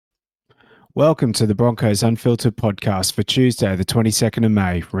Welcome to the Broncos Unfiltered podcast for Tuesday, the 22nd of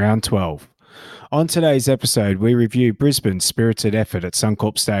May, round 12. On today's episode, we review Brisbane's spirited effort at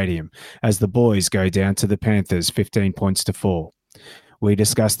Suncorp Stadium as the boys go down to the Panthers 15 points to 4. We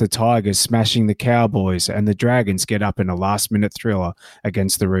discuss the Tigers smashing the Cowboys and the Dragons get up in a last-minute thriller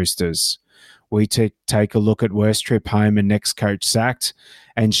against the Roosters. We take a look at worst trip home and next coach sacked,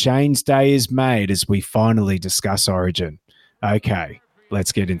 and Shane's day is made as we finally discuss Origin. Okay,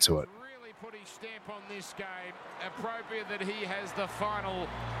 let's get into it. Game appropriate that he has the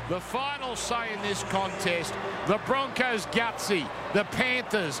final say in this contest. The Broncos gutsy, the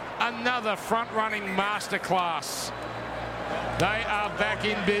Panthers another front-running masterclass. They are back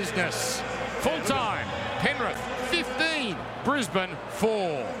in business. Full-time, Penrith 15, Brisbane 4.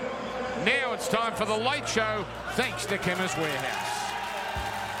 Now it's time for the late show, thanks to Chemist Warehouse.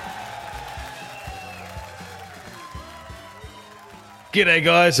 G'day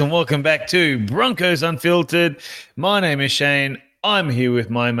guys and welcome back to Broncos Unfiltered. My name is Shane. I'm here with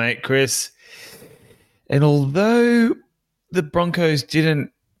my mate Chris. And although the Broncos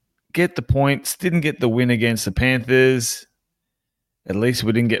didn't get the points, didn't get the win against the Panthers, at least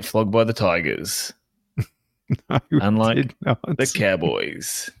we didn't get flogged by the Tigers. No, unlike the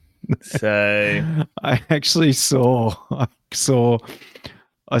Cowboys. So I actually saw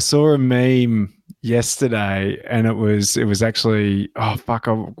a meme yesterday, and it was actually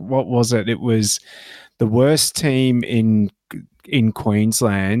what was it? It was the worst team in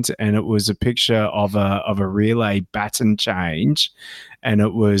Queensland, and it was a picture of a relay baton change, and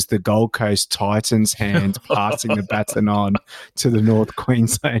it was the Gold Coast Titans hand passing the baton on to the North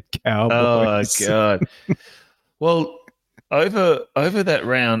Queensland Cowboys. Oh God! Well, over that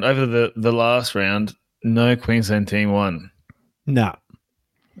round, over the last round, no Queensland team won. No.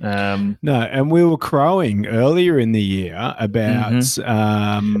 No, and we were crowing earlier in the year about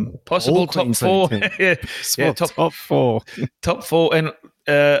possible top four. Top four. Top four, and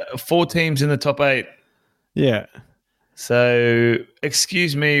 4 teams in the top 8. Yeah. So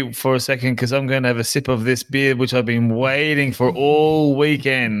excuse me for a second because I'm going to have a sip of this beer, which I've been waiting for all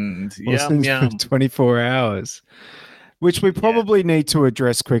weekend. Yum. 24 hours. Which we probably need to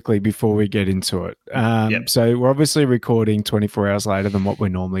address quickly before we get into it. So we're obviously recording 24 hours later than what we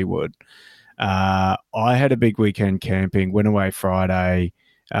normally would. I had a big weekend camping, went away Friday,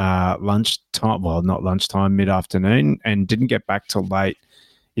 lunchtime, well, not lunchtime, mid-afternoon, and didn't get back till late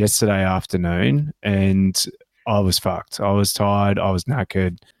yesterday afternoon. And I was fucked. I was tired. I was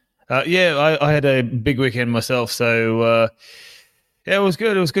knackered. I had a big weekend myself. So, it was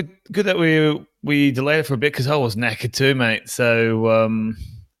good. It was good that we delayed it for a bit because I was knackered too, mate. So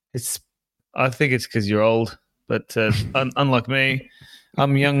I think it's because you're old, but unlike me,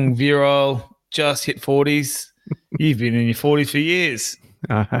 I'm young, virile, just hit 40s. You've been in your 40s for years.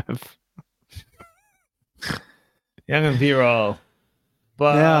 I have. Young and virile.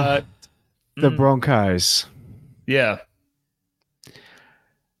 But now, the Broncos. Yeah.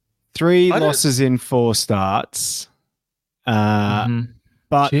 3 losses in 4 starts.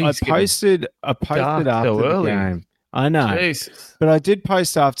 But Jeez, I posted after the game. I know. Jesus. But I did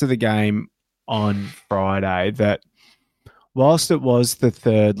post after the game on Friday that whilst it was the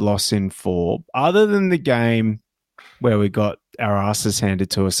 3rd loss in 4, other than the game where we got our asses handed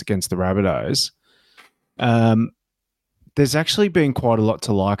to us against the Rabbitohs, there's actually been quite a lot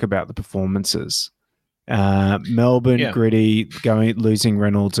to like about the performances. Melbourne, gritty, losing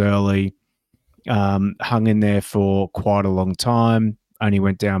Reynolds early. Hung in there for quite a long time, only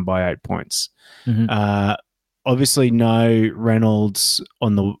went down by 8 points. Obviously, no Reynolds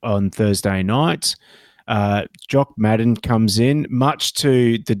on Thursday night. Jock Madden comes in, much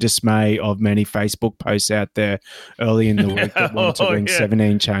to the dismay of many Facebook posts out there early in the week that wanted to bring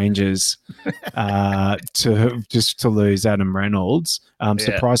 17 changes to lose Adam Reynolds.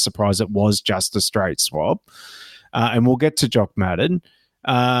 Surprise, surprise, it was just a straight swap. And we'll get to Jock Madden.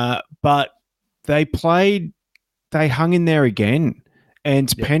 But they hung in there again.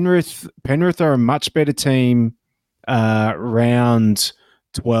 And Penrith are a much better team round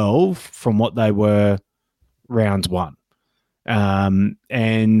 12 from what they were round 1. And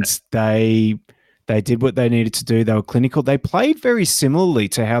they did what they needed to do. They were clinical. They played very similarly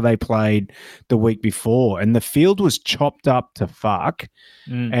to how they played the week before, and the field was chopped up to fuck.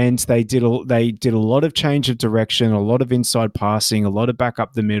 And they did a lot of change of direction, a lot of inside passing, a lot of back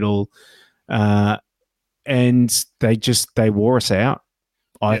up the middle. And they wore us out,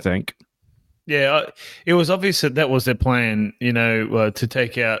 I think. Yeah, it was obvious that was their plan, to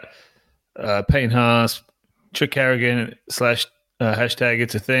take out Payne Haas, Trick Carrigan / hashtag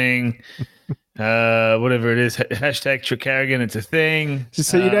it's a thing, whatever it is, hashtag Tricarrigan. It's a thing.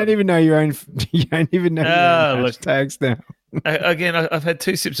 So you don't even know your own. You don't even know your own Look, hashtags now. Again, I've had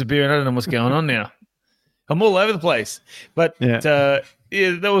 2 sips of beer and I don't know what's going on now. I'm all over the place. But that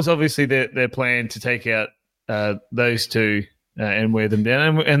was obviously their plan to take out those two and wear them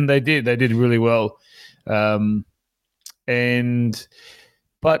down, and they did. They did really well. But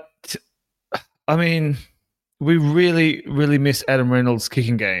I mean, we really, really miss Adam Reynolds'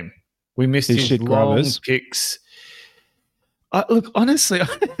 kicking game. We missed his shit long grubbers. kicks. Look, honestly, I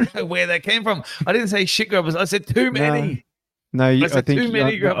don't know where that came from. I didn't say shit grubbers. I said too many. No, I think too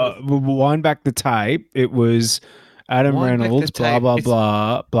many grubbers. Wind back the tape. It was Adam Reynolds, blah, blah,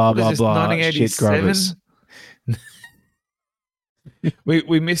 blah, blah, blah, blah, shit grubbers.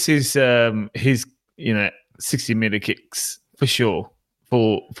 we miss his 60-meter kicks for sure.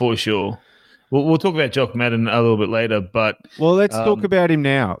 For sure. We'll talk about Jock Madden a little bit later, but... Well, let's talk about him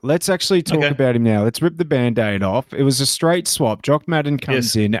now. Let's actually talk about him now. Let's rip the Band-Aid off. It was a straight swap. Jock Madden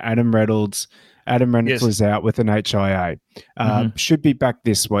comes in, Adam Reynolds was out with an HIA. Should be back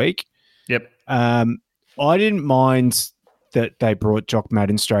this week. Yep. I didn't mind that they brought Jock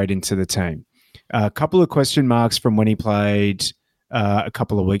Madden straight into the team. A couple of question marks from when he played a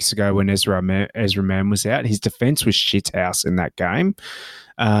couple of weeks ago when Ezra Mann was out. His defense was shithouse in that game.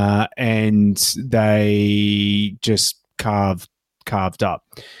 And they just carved up.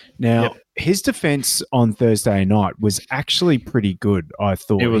 Now, his defense on Thursday night was actually pretty good, I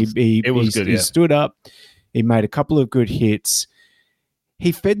thought. It was good. He stood up. He made a couple of good hits.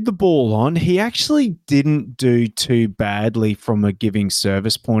 He fed the ball on. He actually didn't do too badly from a giving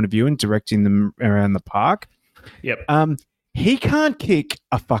service point of view and directing them around the park. Yep. He can't kick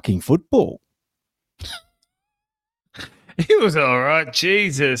a fucking football. He was all right.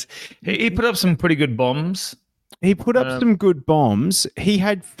 Jesus. He put up some pretty good bombs. He put up some good bombs. He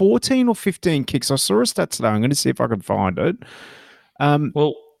had 14 or 15 kicks. I saw a stat today. I'm going to see if I can find it.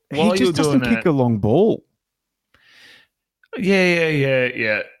 Well, he just doesn't kick a long ball.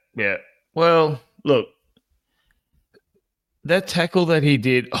 Yeah. Well, look, that tackle that he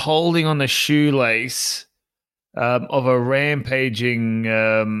did, holding on the shoelace of a rampaging,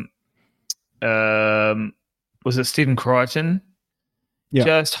 was it Stephen Crichton? Yeah.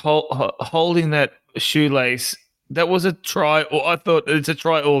 Just holding that shoelace. That was a try. Or I thought it's a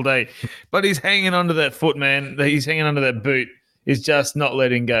try all day. But he's hanging onto that foot, man. He's hanging onto that boot. He's just not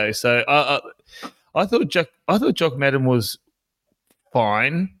letting go. So I thought Jock Madden was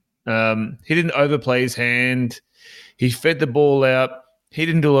fine. He didn't overplay his hand. He fed the ball out. He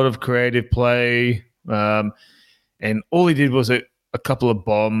didn't do a lot of creative play. And all he did was a couple of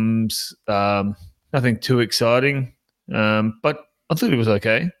bombs. Nothing too exciting. But I thought he was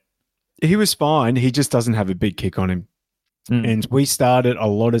okay. He was fine. He just doesn't have a big kick on him. And we started a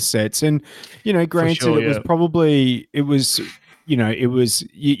lot of sets. And, granted, it was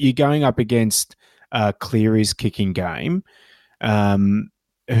you're going up against Cleary's kicking game,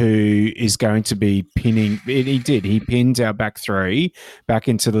 who is going to be pinning. He pinned our back three back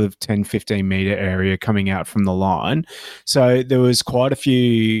into the 10, 15 meter area coming out from the line. So there was quite a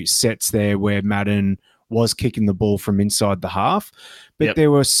few sets there where Madden was kicking the ball from inside the half, but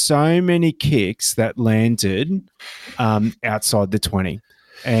there were so many kicks that landed outside the 20.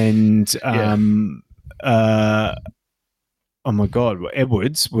 And oh my God,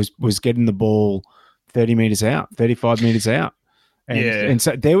 Edwards was getting the ball 30 meters out, 35 meters out. And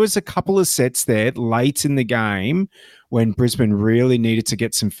so there was a couple of sets there late in the game when Brisbane really needed to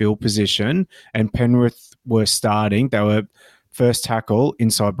get some field position and Penrith were starting. They were first tackle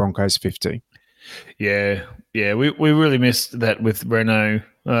inside Broncos 50. Yeah. We really missed that with Renault.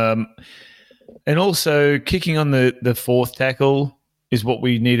 And also kicking on the fourth tackle is what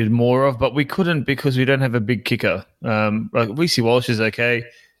we needed more of, but we couldn't because we don't have a big kicker. Like VC Walsh is okay.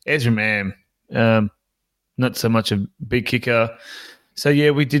 Ezra Mann, not so much a big kicker. So,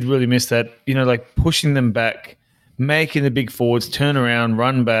 we did really miss that, like pushing them back, making the big forwards turn around,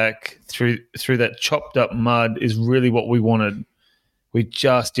 run back through that chopped up mud is really what we wanted. We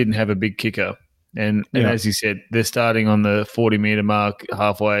just didn't have a big kicker. And as you said, they're starting on the 40-meter mark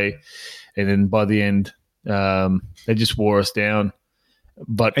halfway, and then by the end, they just wore us down.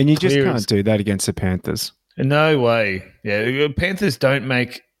 And you just can't do that against the Panthers. No way. Yeah, Panthers don't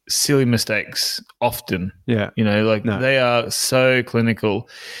make silly mistakes often. Yeah. They are so clinical.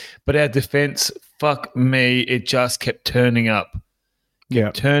 But our defense, fuck me, it just kept turning up.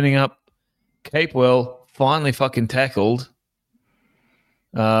 Turning up. Capewell finally fucking tackled.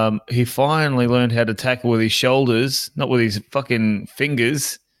 He finally learned how to tackle with his shoulders, not with his fucking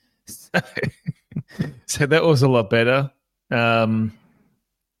fingers. So that was a lot better.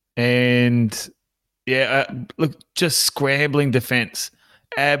 And look, just scrambling defense.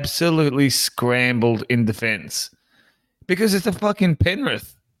 Absolutely scrambled in defense because it's a fucking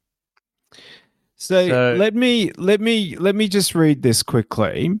Penrith. So let me just read this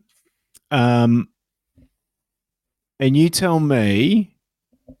quickly, and you tell me.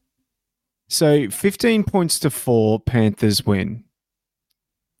 So 15 points to 4, Panthers win.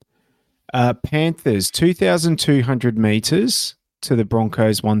 Panthers 2,200 meters to the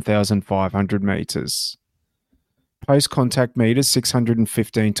Broncos 1,500 meters. Post-contact meters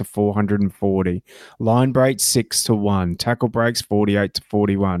 615 to 440. Line breaks 6 to 1. Tackle breaks 48 to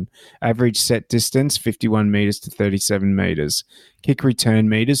 41. Average set distance 51 meters to 37 meters. Kick return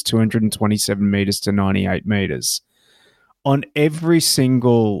meters 227 meters to 98 meters. On every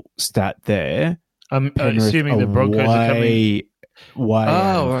single stat there, I'm assuming the Broncos are coming way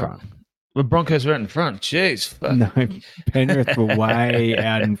out in front. The Broncos are out in front. Jeez. Fuck. No, Penrith were way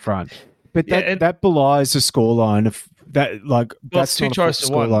out in front. But that belies a scoreline of that. Like that's two not tries a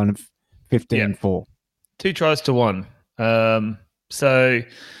to one. Scoreline of 15-4. 2 tries to 1. So,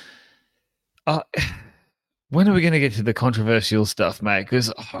 when are we going to get to the controversial stuff, mate?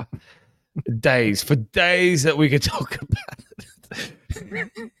 Because days that we could talk about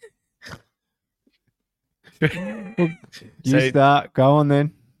it. Start. Go on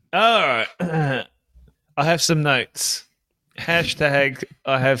then. All right. I have some notes. Hashtag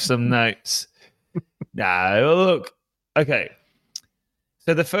I have some notes. No, look. Okay.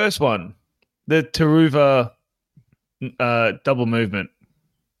 So the first one, the Taruva double movement.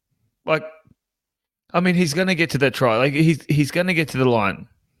 Like, I mean, he's going to get to that try. Like, he's going to get to the line.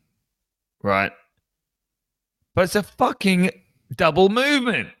 Right? But it's a fucking double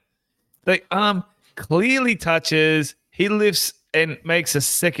movement. The arm clearly touches. He lifts and makes a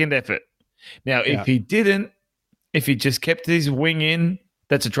second effort. Now, if he didn't, if he just kept his wing in,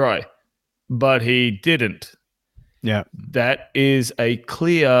 that's a try. But he didn't. Yeah. That is a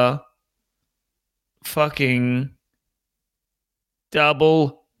clear fucking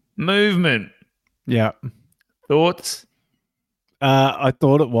double movement. Yeah. Thoughts? I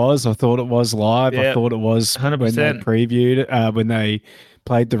thought it was. I thought it was live. Yep. I thought it was 100%. when they previewed it, when they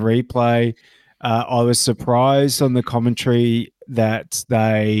played the replay. I was surprised on the commentary that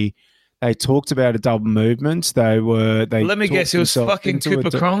they talked about a double movement. Let me guess, it was fucking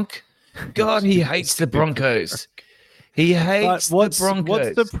Cooper Cronk. God, he hates the Broncos. He hates the Broncos.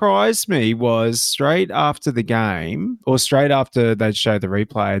 What surprised me was straight after the game, or straight after they showed the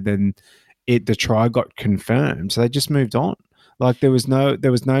replay, then the try got confirmed. So they just moved on. Like there was no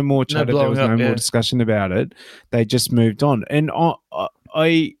more chatter, there was no more discussion about it. They just moved on, and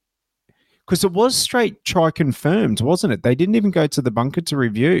I because it was straight try confirmed, wasn't it? They didn't even go to the bunker to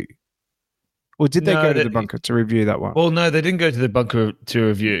review. Or did they go to the bunker to review that one? Well, no, they didn't go to the bunker to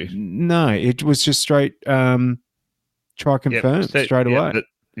review. No, it was just straight try confirmed straight away.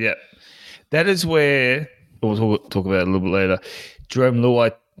 That is where we'll talk about it a little bit later. Jerome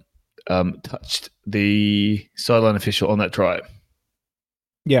Luai touched the sideline official on that try.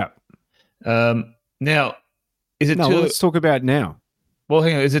 Yeah. Now, is it let's talk about it now. Well,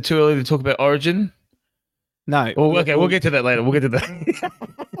 hang on. Is it too early to talk about Origin? No. Well, okay, we'll get to that later. We'll get to that.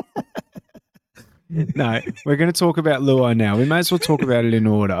 No, we're going to talk about Luai now. We may as well talk about it in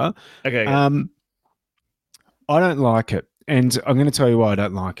order. Okay. I don't like it, and I'm going to tell you why I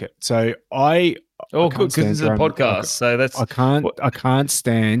don't like it. So good, because this is a podcast. So that's I can't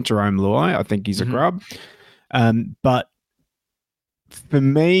stand Jerome Luai. I think he's a grub. But for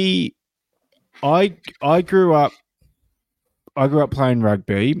me, I grew up playing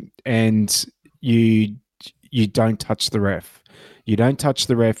rugby, and you don't touch the ref. You don't touch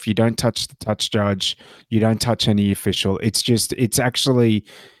the ref. You don't touch the touch judge. You don't touch any official. It's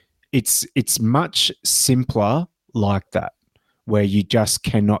much simpler like that, where you just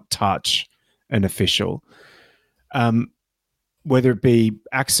cannot touch an official. Whether it be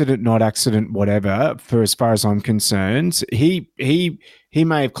accident, not accident, whatever, for as far as I'm concerned, he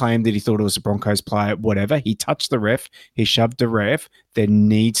may have claimed that he thought it was a Broncos player, whatever. He touched the ref, he shoved the ref. There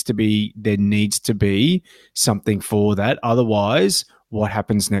needs to be something for that. Otherwise, what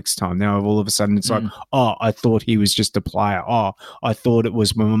happens next time? Now, all of a sudden, it's like, oh, I thought he was just a player. Oh, I thought it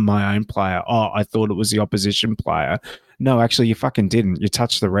was my own player. Oh, I thought it was the opposition player. No, actually, you fucking didn't. You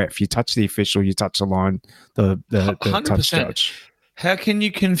touched the ref. You touched the official. You touched the line, the touch judge. How can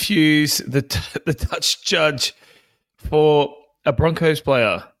you confuse the touch judge for a Broncos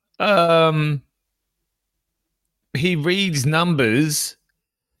player? He reads numbers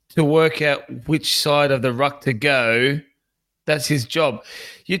to work out which side of the ruck to go. That's his job.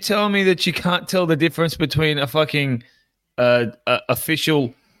 You tell me that you can't tell the difference between a fucking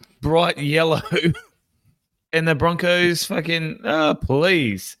official bright yellow. And the Broncos fucking,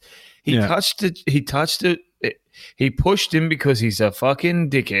 please. He touched it. He pushed him because he's a fucking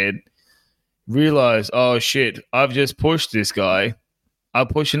dickhead. Realized, oh shit, I've just pushed this guy. I'll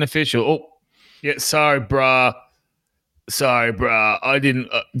push an official. Oh, yeah, sorry, brah. I didn't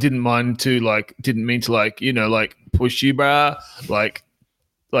mean to push you, brah.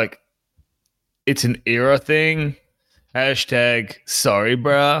 Like it's an era thing. Hashtag sorry,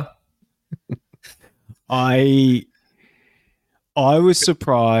 brah. I was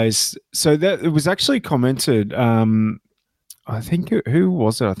surprised. So that it was actually commented. I think who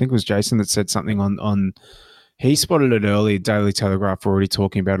was it? I think it was Jason that said something on. He spotted it early. Daily Telegraph were already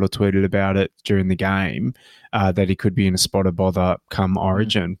talking about it or tweeted about it during the game that he could be in a spot of bother come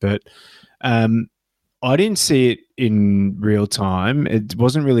Origin. But I didn't see it in real time. It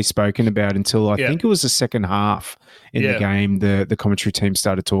wasn't really spoken about until I think it was the second half in the game. The commentary team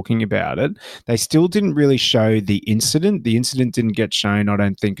started talking about it. They still didn't really show the incident. The incident didn't get shown, I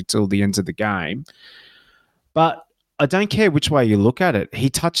don't think, until the end of the game. But I don't care which way you look at it. He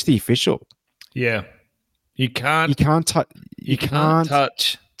touched the official. Yeah. You can't touch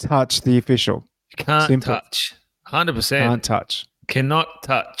the official. You can't Simple. touch. 100%. Can't touch. Cannot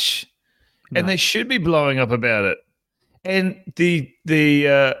touch. No. And they should be blowing up about it. And the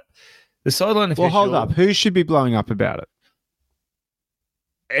sideline official. Well, hold up. Who should be blowing up about it?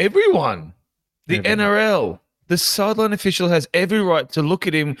 Everyone. The NRL. The sideline official has every right to look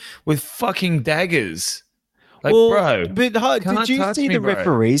at him with fucking daggers. Like, bro. But did you see the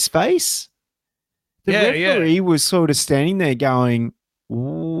referee's face? The referee was sort of standing there going,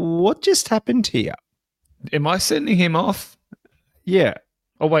 what just happened here? Am I sending him off? Yeah.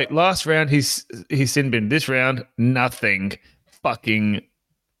 Oh, wait. Last round, he's sin bin. This round, nothing. Fucking.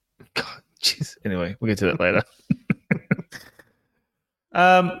 God, jeez. Anyway, we'll get to that later.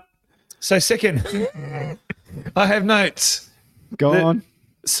 So second, I have notes. Go on.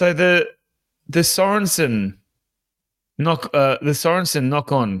 So the Sorensen knock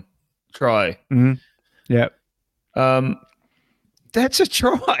on try. Mm-hmm. Yep. That's a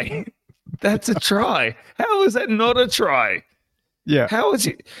try. That's a try. How is that not a try? Yeah. How is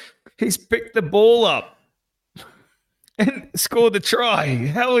it? He's picked the ball up and scored the try.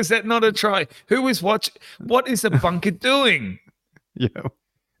 How is that not a try? Who is watching? What is the bunker doing? Yeah.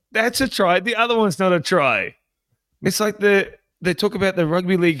 That's a try. The other one's not a try. It's like they talk about the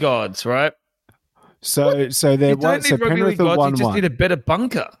rugby league gods, right? So there was so Penrith gods, 1-1. You just need a better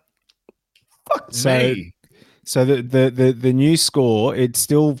bunker. Fuck me. So the new score, it's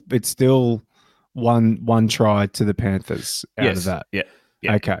still one try to the Panthers out of that. Yeah.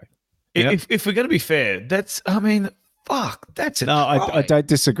 Okay. If we're going to be fair, that's a try. I don't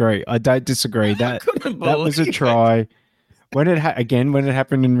disagree. That was a try. When it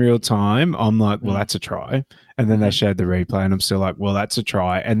happened in real time, I'm like, well, that's a try. And then they showed the replay, and I'm still like, well, that's a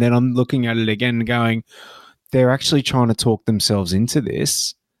try. And then I'm looking at it again and going, they're actually trying to talk themselves into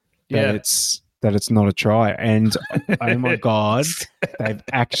this. That it's not a try. And oh my God, they've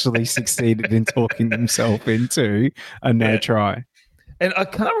actually succeeded in talking themselves into a no try. And I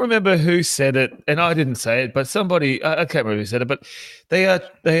can't remember who said it, and I didn't say it, but somebody, I can't remember who said it, but they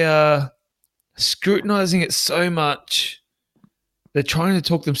are scrutinizing it so much. They're trying to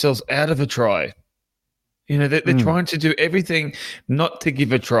talk themselves out of a try. You know, they're trying to do everything not to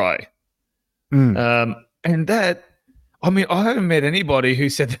give a try. And that, I haven't met anybody who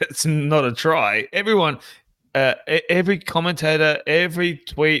said that's not a try. Everyone, every commentator, every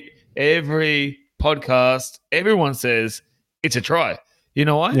tweet, every podcast, everyone says it's a try. You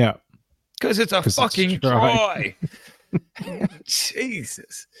know why? Yeah. Because it's a fucking try.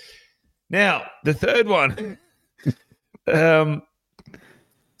 Jesus. Now, the third one.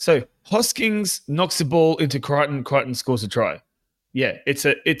 So Hoskins knocks the ball into Crichton. Crichton scores a try. Yeah, it's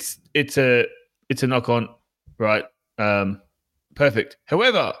a knock on, right? Perfect.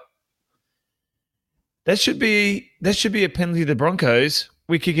 However, that should be a penalty to the Broncos.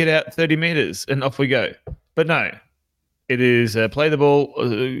 We kick it out 30 meters and off we go. But no, it is play the ball,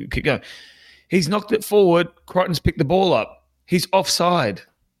 keep going. He's knocked it forward. Crichton's picked the ball up. He's offside.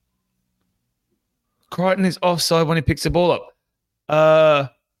 Crichton is offside when he picks the ball up.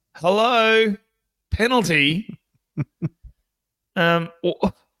 Hello, penalty.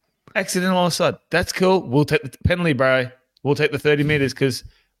 Accidental offside. That's cool. We'll take the penalty, bro. We'll take the 30 meters because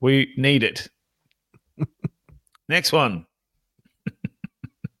we need it. Next one.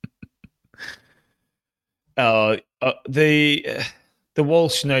 The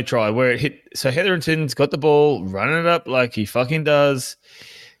Walsh no try where it hit. So Hetherington's got the ball, running it up like he fucking does,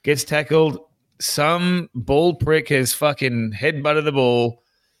 gets tackled. Some ball prick has fucking headbutted the ball.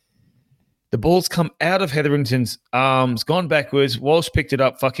 The ball's come out of Hetherington's arms, gone backwards. Walsh picked it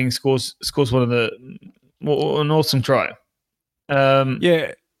up, fucking scores an awesome try.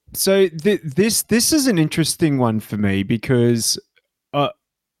 Yeah. So this is an interesting one for me because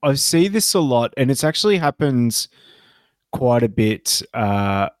I see this a lot, and it's actually happens quite a bit.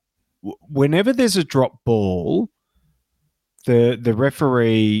 Whenever there's a drop ball, the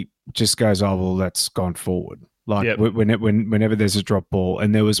referee just goes, "Oh well, that's gone forward." Like whenever there's a drop ball,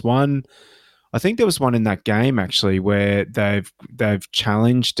 and there was one. I think there was one in that game actually where they've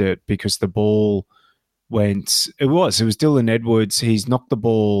challenged it because the ball went. It was Dylan Edwards. He's knocked the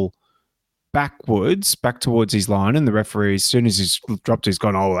ball back towards his line, and the referee, as soon as he's dropped, he's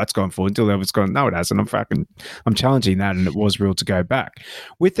gone, "Oh, that's gone forward." Dylan Edwards gone, "No, it hasn't. I'm challenging that," and it was ruled to go back.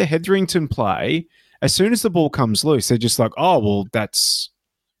 With the Hetherington play, as soon as the ball comes loose, they're just like, "Oh, well, that's."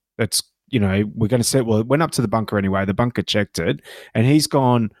 We're going to set. Well, it went up to the bunker anyway. The bunker checked it, and he's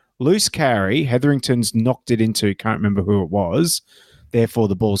gone. Loose carry, Hetherington's knocked it into, can't remember who it was, therefore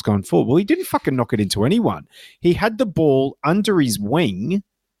the ball's gone forward. Well, he didn't fucking knock it into anyone. He had the ball under his wing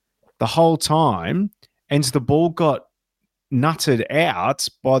the whole time, and the ball got nutted out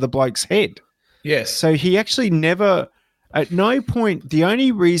by the bloke's head. Yes. So he actually never, at no point, the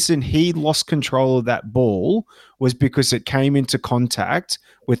only reason he lost control of that ball was because it came into contact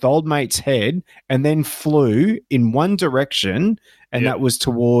with old mate's head and then flew in one direction, and that was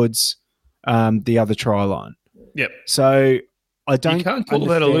towards the other try line. Yep. So I don't. You can't call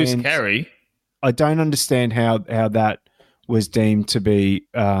that a loose carry. I don't understand how that was deemed to be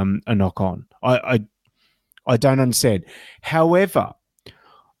a knock on. I don't understand. However,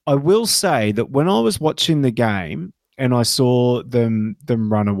 I will say that when I was watching the game and I saw them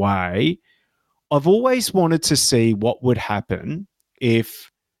run away, I've always wanted to see what would happen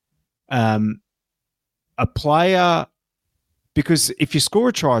if a player. Because if you score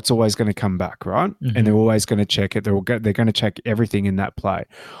a try, it's always going to come back, right? Mm-hmm. And they're always going to check it. They're going to check everything in that play.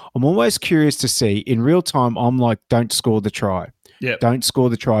 I'm always curious to see in real time. I'm like, don't score the try. Yeah, don't score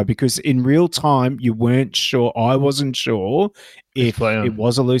the try, because in real time you weren't sure. I wasn't sure if it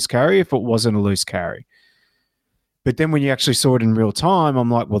was a loose carry, if it wasn't a loose carry. But then when you actually saw it in real time, I'm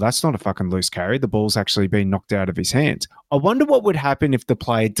like, well, that's not a fucking loose carry. The ball's actually been knocked out of his hands. I wonder what would happen if the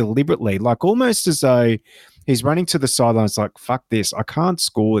player deliberately, like almost as though he's running to the sidelines like, fuck this, I can't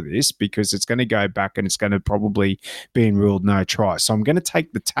score this because it's going to go back and it's going to probably be ruled no try. So I'm going to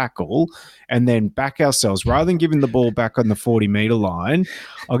take the tackle and then back ourselves. Rather than giving the ball back on the 40-metre line,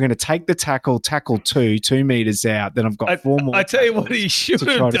 I'm going to take the tackle 2 metres out. Then I've got 4 more. I tell you what he should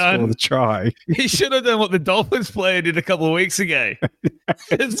have done. The try. He should have done what the Dolphins player did a couple of weeks ago.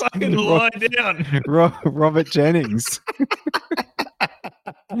 Just fucking lie down. Robert Jennings.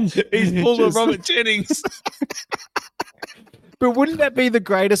 He's full of Robert Jennings. But wouldn't that be the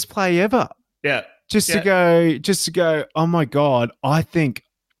greatest play ever? Yeah. Just to go, oh my God, I think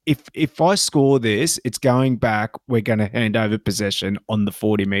if I score this, it's going back, we're going to hand over possession on the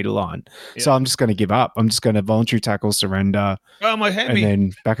 40-metre line. Yeah. So I'm just going to give up. I'm just going to voluntary tackle, surrender. Oh, my hammy. And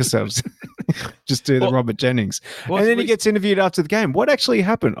then back ourselves. Just do the Robert Jennings. And then he gets interviewed after the game. What actually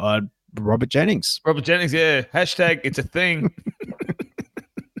happened? Robert Jennings. Robert Jennings, yeah. Hashtag, it's a thing.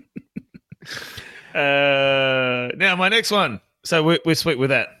 Now my next one. So we're sweet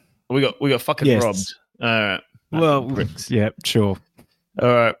with that. We got fucking robbed. All right. Well, yeah, sure.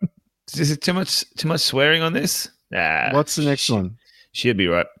 All right. Is it too much swearing on this? Nah. What's the next one? She'll be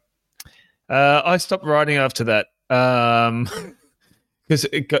right. I stopped writing after that because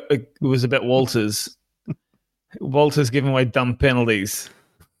it was about Walters. Walters giving away dumb penalties.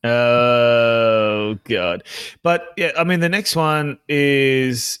 Oh God! But yeah, I mean the next one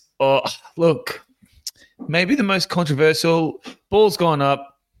is. Oh, look, maybe the most controversial. Ball's gone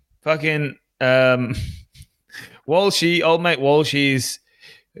up. Fucking Walshy, old mate Walshy,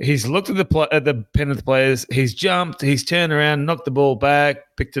 he's looked at the Penrith players. He's jumped. He's turned around, knocked the ball back,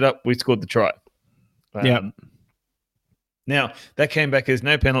 picked it up. We scored the try. Yeah. Now that came back as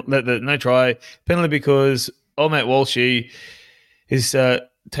no penalty, no try penalty because old mate Walshy is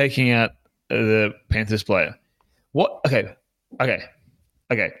taking out the Panthers player. What? Okay.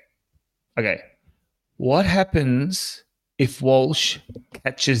 What happens if Walsh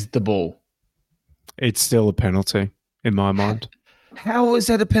catches the ball? It's still a penalty in my mind. How is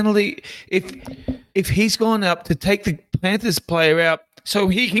that a penalty if he's gone up to take the Panthers player out so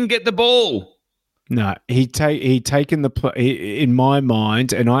he can get the ball? No, he taken the play in my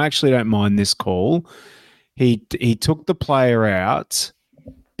mind, and I actually don't mind this call. He took the player out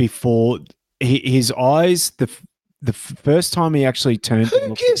before his eyes. The first time he actually turned.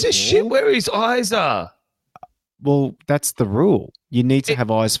 Who gives a shit where his eyes are? Well, that's the rule. You need to have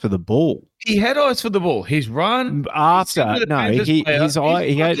eyes for the ball. He had eyes for the ball. He's run After he's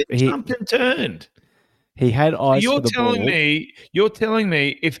fucking jumped and turned. He had eyes You're for the ball. You're telling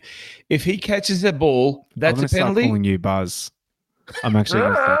me if he catches the ball, that's a penalty. I'm calling you Buzz. I'm actually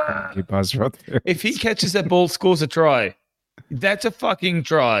going to start calling you Buzz right there. If he catches that ball, scores a try, that's a fucking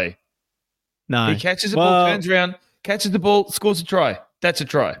try. No, he catches the ball, turns around, catches the ball, scores a try. That's a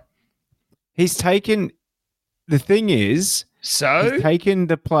try. He's taken. The thing is, he's taken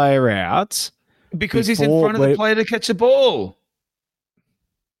the player out because he's in front of the player to catch the ball.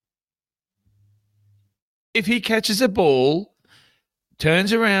 If he catches a ball,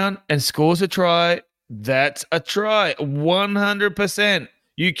 turns around and scores a try, that's a try. 100%.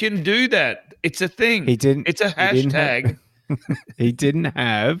 You can do that. It's a thing. It's a hashtag. He didn't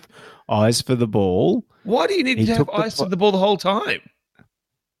have eyes for the ball. Why do you need to have eyes for the ball the whole time?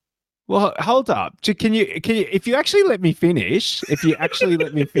 Well, hold up. Can you? If you actually let me finish.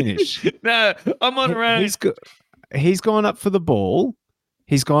 No, I'm on a round. He's gone up for the ball.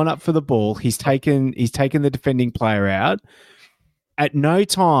 He's taken the defending player out. At no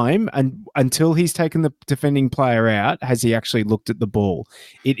time until he's taken the defending player out has he actually looked at the ball.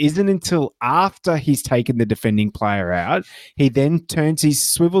 It isn't until after he's taken the defending player out, he then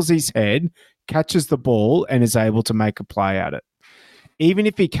swivels his head, catches the ball, and is able to make a play at it. Even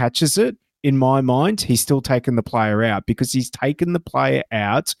if he catches it, in my mind, he's still taken the player out because he's taken the player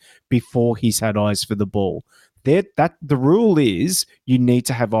out before he's had eyes for the ball. The rule is you need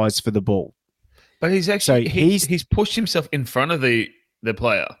to have eyes for the ball. But he's actually he's pushed himself in front of the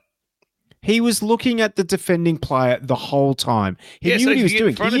player. He was looking at the defending player the whole time. He knew what he was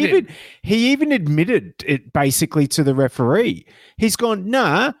doing. He even admitted it basically to the referee. He's gone,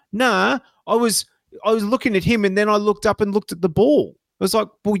 nah. I was looking at him and then I looked up and looked at the ball. I was like,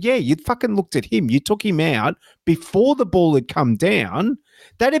 well, yeah, you fucking looked at him. You took him out before the ball had come down.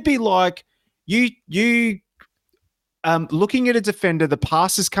 That'd be like you looking at a defender, the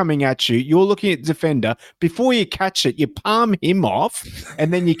pass is coming at you, you're looking at the defender, before you catch it, you palm him off,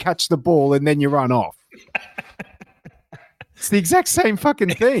 and then you catch the ball, and then you run off. It's the exact same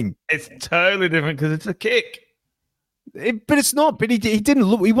fucking thing. It's totally different because it's a kick. But it's not. But he didn't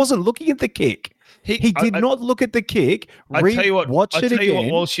look. He wasn't looking at the kick. He did not look at the kick. I'll tell you what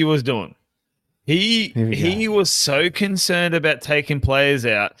Walshy was doing. He was so concerned about taking players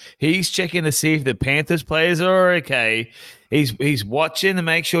out. He's checking to see if the Panthers players are okay. He's watching to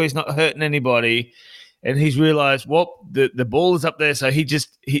make sure he's not hurting anybody. And he's realized, well, the ball is up there. So he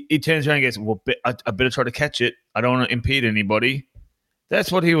turns around and goes, well, I better try to catch it. I don't want to impede anybody.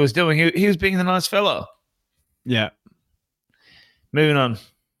 That's what he was doing. He was being the nice fella. Yeah. Moving on.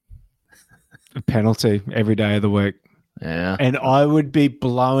 A penalty every day of the week. Yeah. And I would be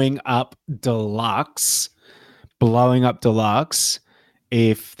blowing up deluxe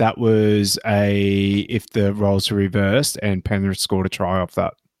if that was if the roles were reversed and Penrith scored a try off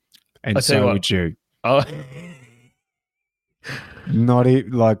that. And so would you. Oh.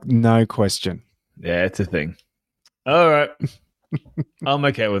 No question. Yeah, it's a thing. All right. I'm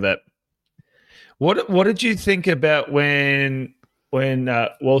okay with that. What did you think about when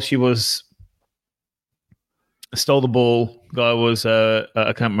Walshy was stole the ball? Guy was I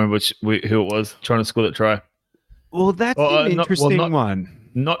can't remember who it was trying to score that try. Well, that's an interesting one.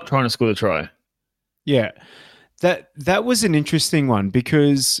 Not trying to score the try. Yeah, that was an interesting one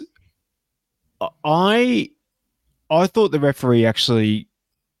because I thought the referee actually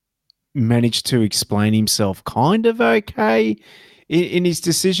managed to explain himself kind of okay in his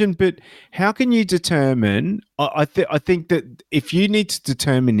decision, but how can you determine? I think that if you need to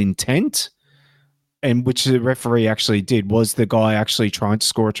determine intent, and which the referee actually did, was the guy actually trying to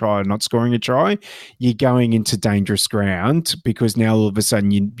score a try or not scoring a try, you're going into dangerous ground because now all of a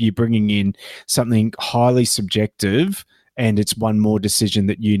sudden you're bringing in something highly subjective and it's one more decision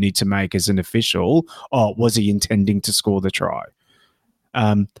that you need to make as an official. Oh, was he intending to score the try?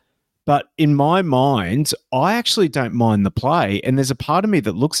 But in my mind, I actually don't mind the play. And there's a part of me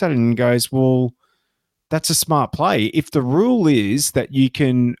that looks at it and goes, well, that's a smart play. If the rule is that you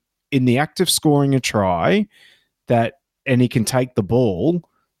can, in the act of scoring a try, and he can take the ball,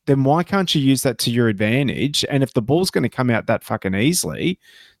 then why can't you use that to your advantage? And if the ball's going to come out that fucking easily,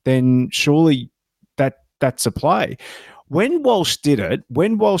 then surely that's a play. When Walsh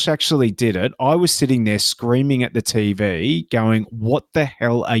actually did it, I was sitting there screaming at the TV going, what the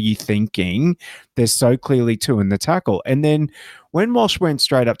hell are you thinking? There's so clearly two in the tackle. And then when Walsh went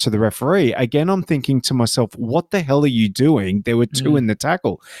straight up to the referee, again, I'm thinking to myself, what the hell are you doing? There were two in the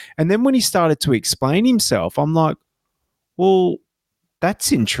tackle. And then when he started to explain himself, I'm like, well,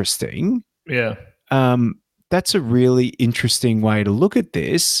 that's interesting. Yeah. that's a really interesting way to look at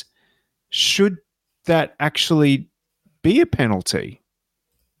this. Should that actually be a penalty?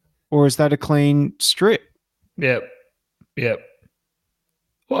 Or is that a clean strip? Yep.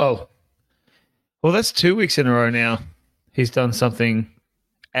 Well, that's 2 weeks in a row now. He's done something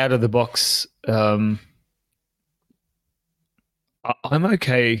out of the box. I'm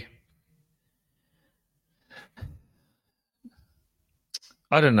okay.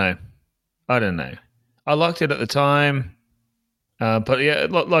 I don't know. I liked it at the time. But yeah,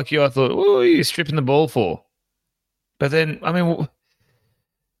 like you, I thought, what are you stripping the ball for? But then, I mean,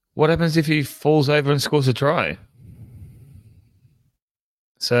 what happens if he falls over and scores a try?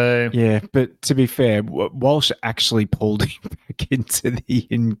 So yeah, but to be fair, Walsh actually pulled him back into the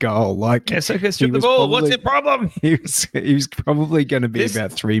in goal. Like, so strip the ball. What's the problem? He was probably going to be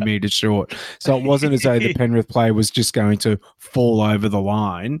about 3 meters short. So it wasn't as though the Penrith player was just going to fall over the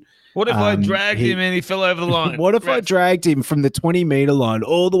line. What if I dragged him and he fell over the line? What if I dragged him from the 20-meter line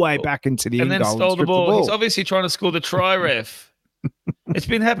all the way back into the and end then goal stole and the stripped ball? He's obviously trying to score the try, ref. It's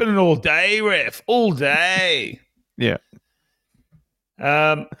been happening all day, ref. All day. Yeah.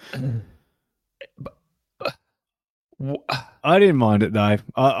 I didn't mind it though.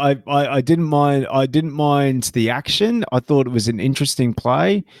 I didn't mind. I didn't mind the action. I thought it was an interesting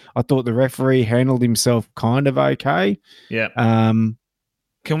play. I thought the referee handled himself kind of okay. Yeah.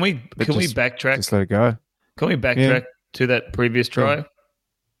 Can we backtrack? Just let it go. Can we backtrack to that previous try?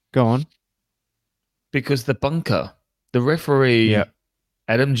 Go on. Because the bunker, the referee,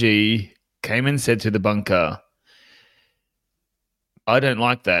 Adam G, came and said to the bunker, I don't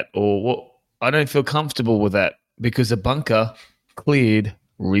like that, or what? I don't feel comfortable with that because the bunker cleared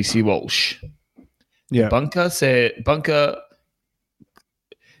Reece Walsh. Yeah.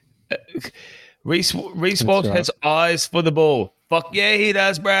 Reece Walsh has eyes for the ball. Fuck yeah, he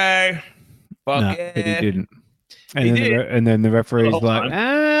does, bro. But he didn't. And then the referee's like,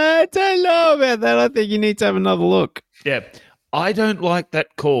 I don't know about that. I think you need to have another look. Yeah. I don't like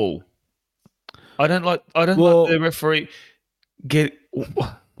that call. I don't like the referee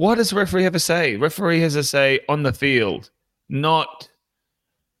what does the referee have to say? Referee has to say on the field, not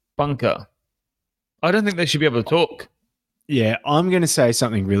bunker. I don't think they should be able to talk. Yeah, I'm going to say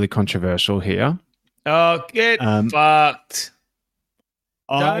something really controversial here. Oh, get fucked.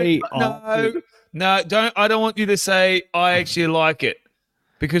 I don't want you to say I actually like it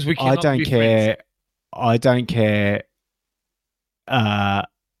because we cannot be friends. I don't care how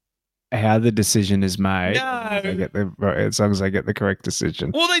the decision is made. No. As long as I get the correct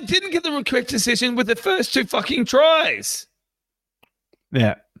decision. Well, they didn't get the correct decision with the first 2 fucking tries.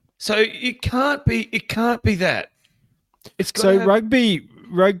 Yeah. So it can't be that. It's so rugby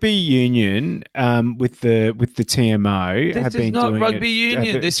union with the TMO this have is been not doing rugby it.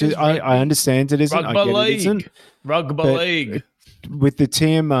 union. This is I understand it isn't. Rugby league. It isn't. Rugby league. With the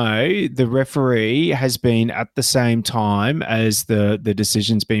TMO, the referee has been at the same time as the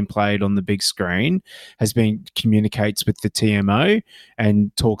decision's been played on the big screen, communicates with the TMO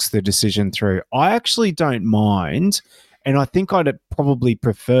and talks the decision through. I actually don't mind. And I think I'd probably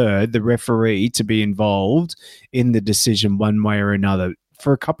prefer the referee to be involved in the decision one way or another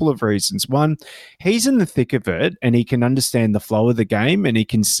for a couple of reasons. One, he's in the thick of it and he can understand the flow of the game and he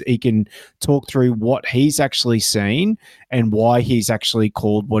can talk through what he's actually seen and why he's actually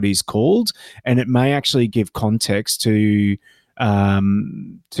called what he's called. And it may actually give context to the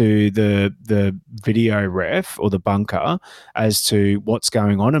video ref or the bunker as to what's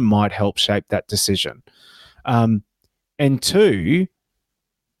going on and might help shape that decision. And two,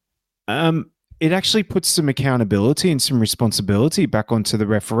 it actually puts some accountability and some responsibility back onto the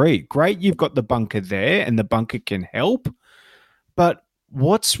referee. Great, you've got the bunker there and the bunker can help. But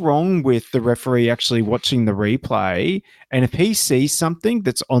what's wrong with the referee actually watching the replay? And if he sees something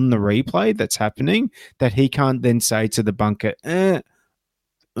that's on the replay that's happening, that he can't then say to the bunker,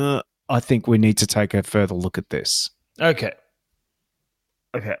 I think we need to take a further look at this. Okay,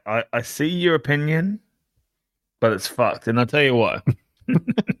 I see your opinion, but it's fucked. And I'll tell you why.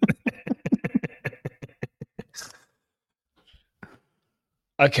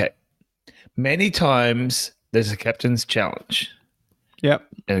 Okay. Many times there's a captain's challenge. Yep.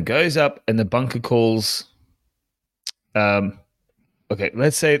 And it goes up and the bunker calls. Okay,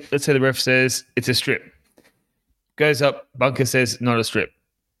 let's say the ref says it's a strip. Goes up, bunker says not a strip.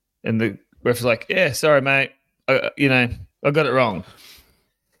 And the ref's like, yeah, sorry, mate. I got it wrong.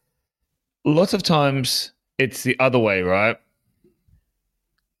 Lots of times it's the other way, right?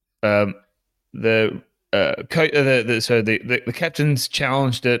 The captain's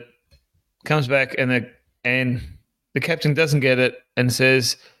challenged it, comes back and the captain doesn't get it and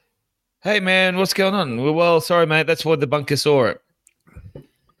says, Hey, man, what's going on? Well, sorry, mate. That's why the bunker saw it.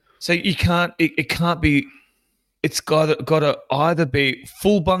 So you can't. It can't be. It's got to either be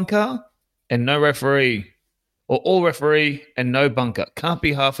full bunker and no referee, or all referee and no bunker. Can't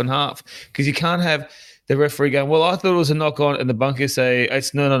be half and half because you can't have the referee going, well, I thought it was a knock on, and the bunker say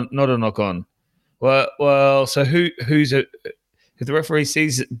it's not a knock on. Well, so who's a if the referee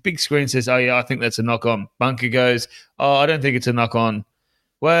sees it, big screen says, oh yeah, I think that's a knock on. Bunker goes, oh, I don't think it's a knock on.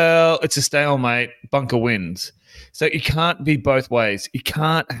 Well, it's a stalemate. Bunker wins. So you can't be both ways. You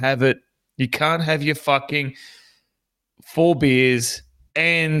can't have it. You can't have your fucking 4 beers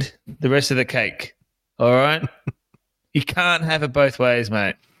and the rest of the cake. All right? You can't have it both ways,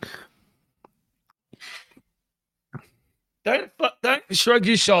 mate. Don't shrug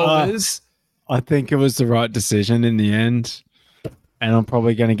your shoulders. I think it was the right decision in the end, and I'm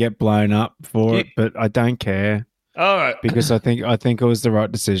probably going to get blown up for it, but I don't care. All right. Because I think it was the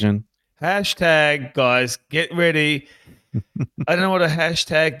right decision. Hashtag, guys, get ready. I don't know what a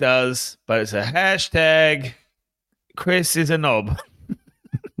hashtag does, but it's a hashtag. Chris is a knob.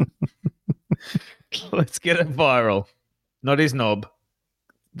 Let's get it viral. Not his knob.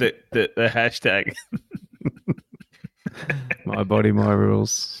 The hashtag. My body, my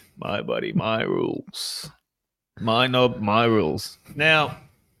rules. My body, my rules. My knob, my rules. Now,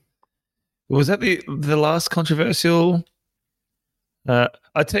 was that the last controversial? I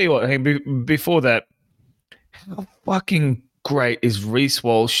tell you what, before that, how fucking great is Reece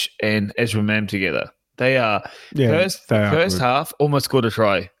Walsh and Ezra Mam together? They are. First half, almost scored a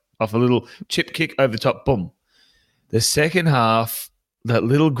try off a little chip kick over the top. Boom. The second half, that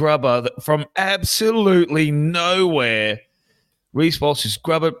little grubber from absolutely nowhere. Reece Walsh just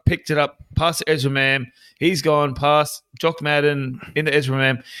grub it, picked it up, passed to Ezra Mam. He's gone past Jock Madden into Ezra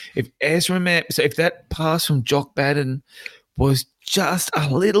Mam. If that pass from Jock Madden was just a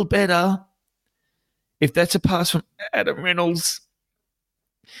little better, if that's a pass from Adam Reynolds,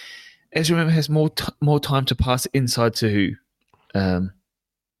 Ezra Mam has more time to pass it inside to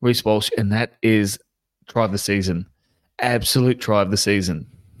Reece Walsh, and that is try of the season. Absolute try of the season.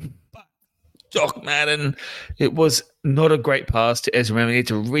 Jock Madden, it was not a great pass to Ezra Mam. He had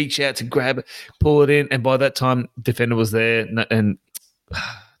to reach out to grab it, pull it in, and by that time, defender was there. And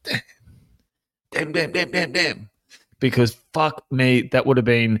damn. Because fuck me, that would have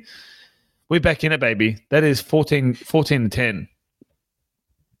been, we're back in it, baby. That is 14 to 10.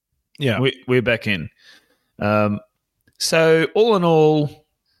 Yeah. We're back in. So all in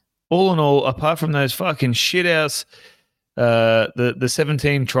all, apart from those fucking shit house, the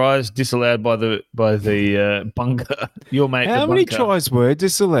 17 tries disallowed by the bunker. Your mate. How many tries were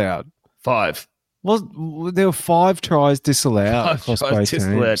disallowed? 5. There were 5 tries disallowed. 5 tries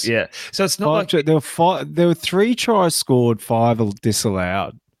disallowed. Teams. Yeah. So it's not there were 3 tries scored, 5 are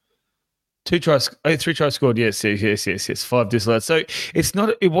disallowed. 3 tries scored. Yes. 5 disallowed. So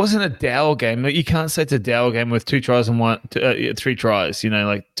it wasn't a Dower game. You can't say it's a Dower game with 2 tries and 3 tries.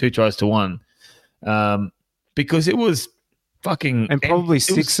 2 tries to 1. Because it was fucking, and probably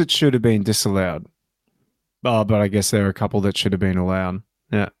 6 that should have been disallowed. Oh, but I guess there are a couple that should have been allowed.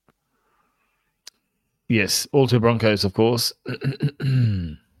 Yeah. Yes, all to Broncos, of course.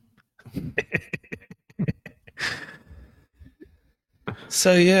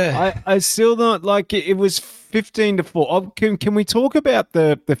 So yeah, I still not like it. It was 15 to 4. Can we talk about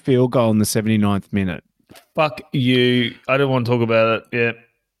the field goal in the 79th minute? Fuck you! I don't want to talk about it.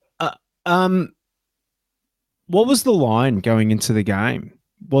 Yeah. What was the line going into the game?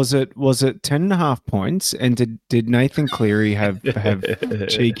 Was it 10.5 points? And did Nathan Cleary have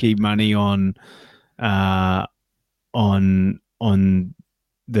cheeky money on the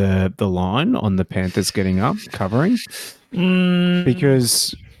line on the Panthers getting up covering?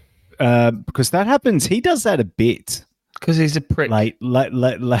 Because that happens. He does that a bit because he's a prick. Late.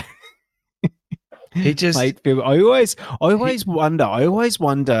 He just late field. I always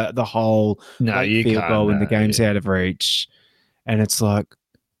wonder the whole you field can't, goal when the game's out of reach, and it's like,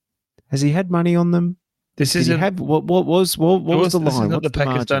 has he had money on them? This isn't what was the line? This is not What's the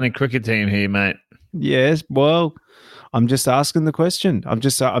Pakistani cricket team here, mate. Yes, well, I'm just asking the question. I'm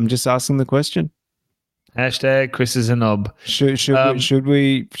just asking the question. Hashtag Chris is a knob. Should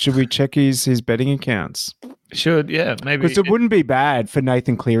we check his betting accounts? Should, yeah, maybe. Because it wouldn't be bad for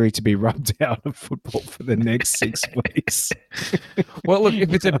Nathan Cleary to be rubbed out of football for the next 6 weeks. Well, look,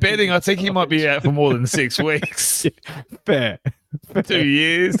 if it's a betting, I think he might be out for more than 6 weeks. Fair. 2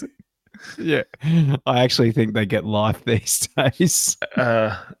 years. Yeah. I actually think they get life these days.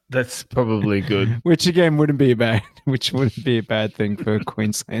 That's probably good. Which wouldn't be a bad thing for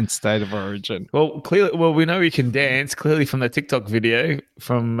Queensland state of origin. Well, we know he can dance, clearly from the TikTok video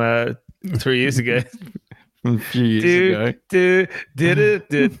from 3 years ago. A few years ago.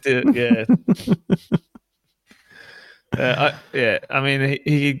 Yeah. I mean,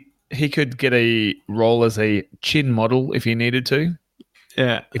 he could get a role as a chin model if he needed to,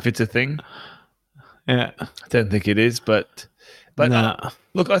 Yeah. if it's a thing. Yeah. I don't think it is, but Nah.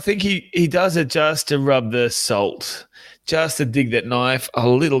 look, I think he does it just to rub the salt, just to dig that knife a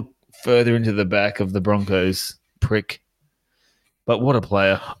little further into the back of the Broncos prick. But what a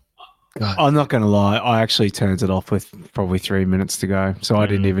player. God. I'm not going to lie. I actually turned it off with probably 3 minutes to go. So I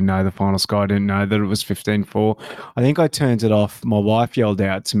didn't even know the final score. I didn't know that it was 15-4. I think I turned it off. My wife yelled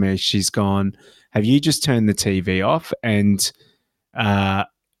out to me. She's gone, have you just turned the TV off? And I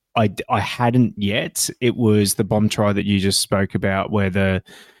hadn't yet. It was the bomb try that you just spoke about where the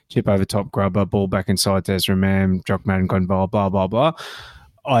chip over top grubber, ball back inside Desra Mann, Jock Madden gone blah, blah, blah, blah.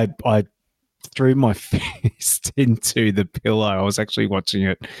 I threw my fist into the pillow. I was actually watching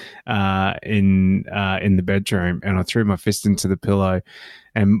it in the bedroom, and I threw my fist into the pillow.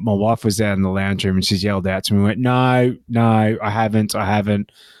 And my wife was out in the lounge room, and she's yelled out to me, went, no, I haven't.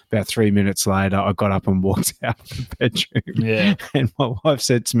 About 3 minutes later, I got up and walked out of the bedroom. Yeah. And my wife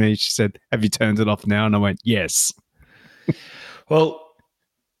said to me, she said, have you turned it off now? And I went, yes. Well,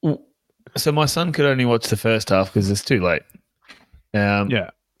 so my son could only watch the first half because it's too late.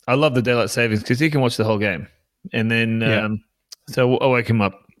 Yeah. I love the daylight savings because he can watch the whole game. And then, so I wake him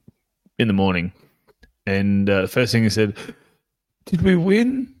up in the morning, and first thing he said, did we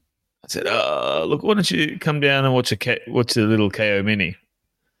win? I said, look, why don't you come down and watch the little KO mini?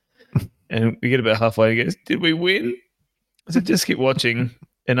 And we get about halfway, he goes, did we win? I said, just keep watching.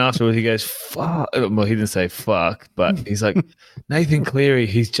 And afterwards he goes, fuck. Well, he didn't say fuck, but he's like, Nathan Cleary,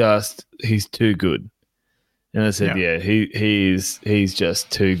 he's too good. And I said, he's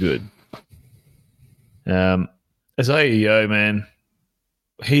just too good. As AEO, man,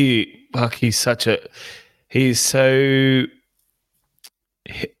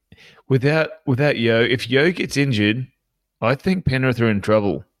 without Yo, if Yo gets injured, I think Penrith are in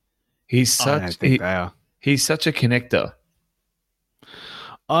trouble. He's such they are. He's such a connector.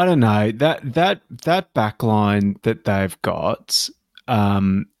 I don't know. That back line that they've got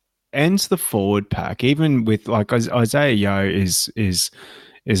ends the forward pack, even with like Isaiah Yo is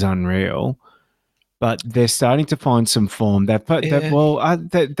unreal. But they're starting to find some form. They've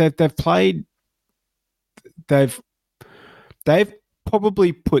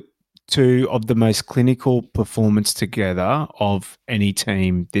probably put two of the most clinical performance together of any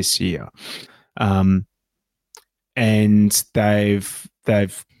team this year. And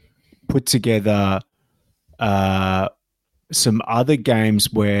they've put together some other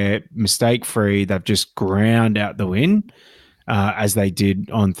games where mistake-free, they've just ground out the win, as they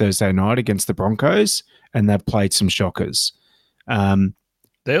did on Thursday night against the Broncos, and they've played some shockers.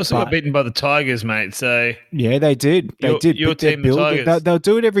 They also got beaten by the Tigers, mate. So yeah, they did. They did. Your team, the Tigers. They'll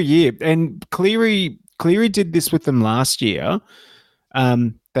do it every year. And Cleary did this with them last year.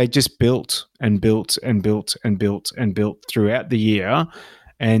 They just built and built and built and built and built throughout the year.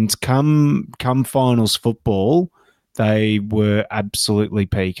 And come finals football, they were absolutely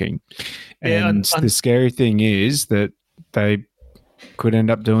peaking. And the scary thing is that they could end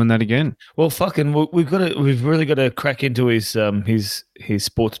up doing that again. Well, we've really got to crack into his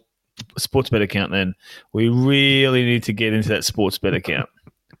sports bet account. Then we really need to get into that sports bet account.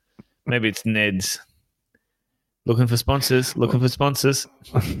 Maybe it's Ned's. Looking for sponsors.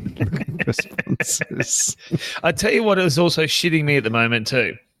 I tell you what is also shitting me at the moment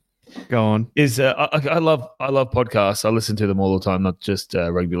too. Go on. Is I love podcasts. I listen to them all the time, not just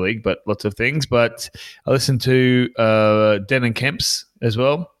rugby league, but lots of things. But I listen to Den and Kemp's as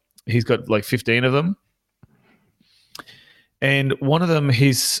well. He's got like 15 of them, and one of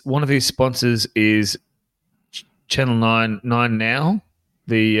his sponsors is Channel 9 Now,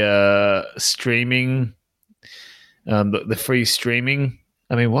 the streaming. The free streaming.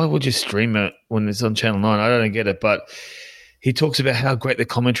 I mean, why would you stream it when it's on Channel 9? I don't get it. But he talks about how great the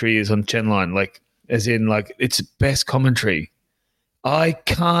commentary is on Channel 9, like as in like it's best commentary. I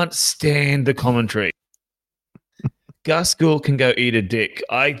can't stand the commentary. Gus Gould can go eat a dick.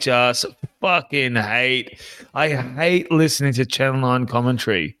 I just fucking hate listening to Channel 9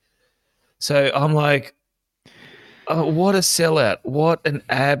 commentary. So I'm like, oh, what a sellout. What an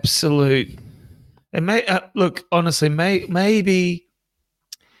absolute... And look, honestly, maybe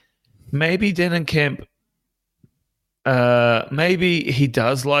Denon Kemp, maybe he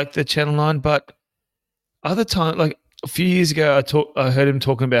does like the Channel 9, but other time, like a few years ago, I heard him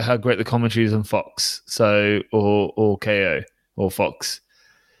talking about how great the commentary is on Fox, or KO or Fox.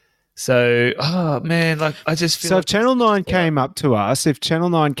 So, oh man, like I just feel So like if Channel 9 came up to us,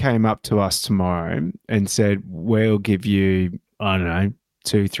 tomorrow and said, we'll give you, I don't know,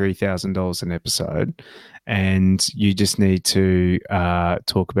 $2,000-$3,000 an episode, and you just need to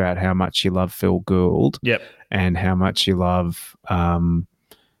talk about how much you love Phil Gould, Yep. and how much you love,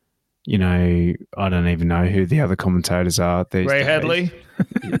 you know, I don't even know who the other commentators are these Ray days. Hadley.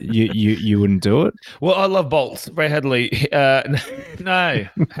 You wouldn't do it? Well, I love Bolt. Ray Hadley. No.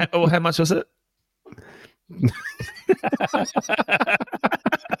 How much was it?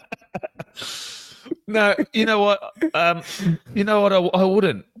 No, you know what? I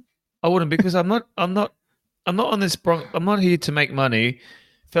wouldn't. I wouldn't, because I'm not on this. I'm not here to make money,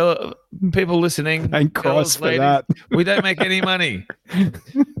 fellow people listening. Thank fellas, Christ for that. We don't make any money,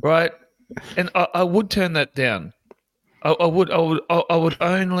 right? And I would turn that down. I would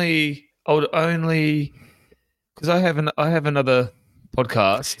only because I have another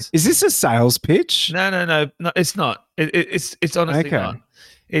podcast. Is this a sales pitch? No, it's not. It's honestly Okay. not.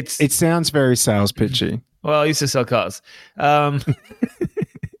 It sounds very sales pitchy. Well, I used to sell cars.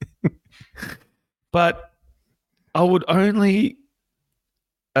 But I would only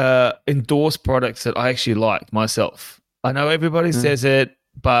endorse products that I actually like myself. I know everybody says it,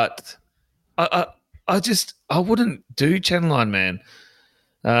 but I wouldn't do Channel 9, man,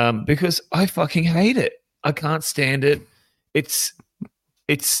 because I fucking hate it. I can't stand it. It's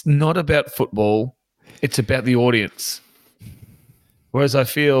not about football. It's about the audience. Whereas I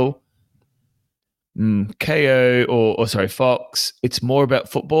feel KO or Fox, it's more about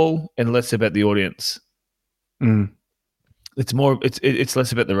football and less about the audience. It's more. It's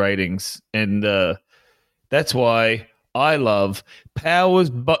less about the ratings, and that's why I love Powers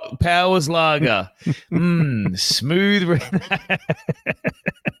Lager. Smooth.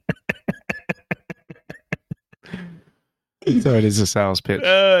 So it is a sales pitch.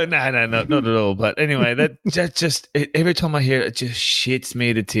 No, not at all. But anyway, that just every time I hear it, it just shits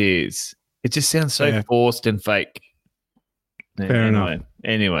me to tears. It just sounds so forced and fake. Fair enough.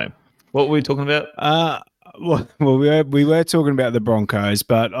 Anyway, what were we talking about? Well, we were talking about the Broncos,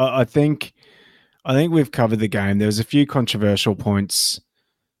 but I think we've covered the game. There was a few controversial points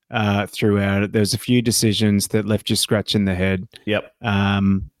throughout it. There's a few decisions that left you scratching the head. Yep.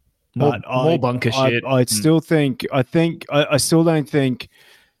 But more bunker shit. I still think. I still don't think.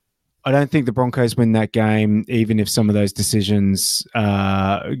 I don't think the Broncos win that game, even if some of those decisions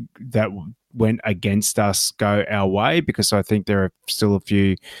that went against us go our way, because I think there are still a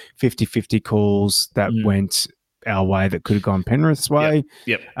few 50-50 calls that went our way that could have gone Penrith's way.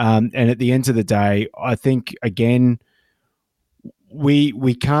 Yep. And at the end of the day, I think, again,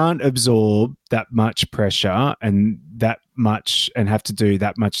 we can't absorb that much pressure and have to do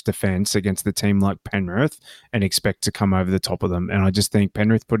that much defense against the team like Penrith and expect to come over the top of them. And I just think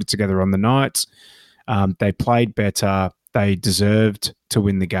Penrith put it together on the night. They played better. They deserved to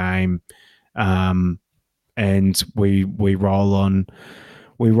win the game. And we roll on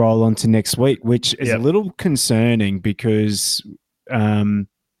to next week, which is a little concerning because well,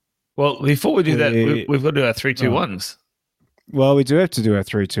 before we do that, we've got to do our 3-2-1s. Well, we do have to do our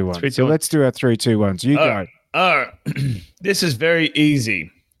 3-2-1. So let's do our 3-2-1s. You go. This is very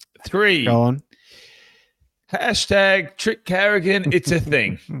easy. 3. Go on. # Trick Carrigan. It's a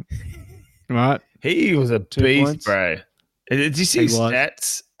thing. Right. He was a 2 beast, points. bro. Did you see his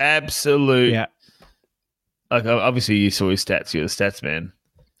stats? Absolute. Yeah. Like, obviously, you saw his stats. You're the stats man.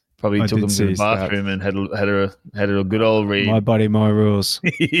 Probably took him to the bathroom and had a good old read. My body, my rules.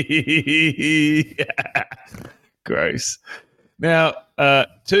 Gross. Now,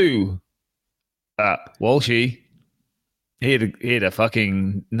 2. Walshy. He had a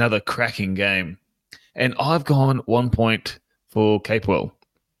fucking another cracking game, and I've gone 1 point for Capewell.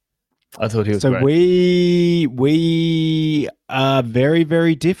 I thought he was great. We are very,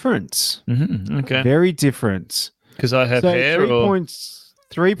 very different. Mm-hmm. Okay, very different. Because I have hair. 3 points.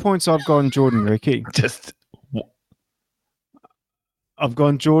 3 points. I've gone Jordan Ricky. I've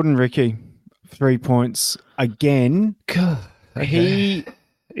gone Jordan Ricky. 3 points again. God, okay.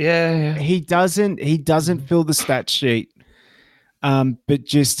 He doesn't fill the stat sheet. But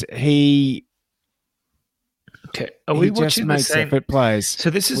just he. Okay, are we watching the same effort plays? So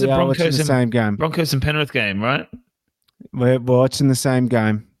this is a Broncos and same game. Broncos and Penrith game, right? We're watching the same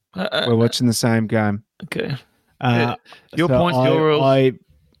game. We're watching the same game. Okay. Your points, your rules.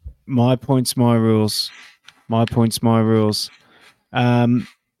 My points, my rules. My points, my rules.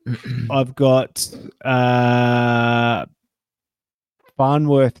 I've got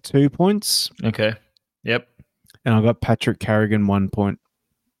Farnworth 2 points. Okay. Yep. And I've got Patrick Carrigan 1 point.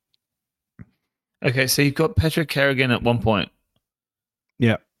 Okay, so you've got Patrick Carrigan at 1 point.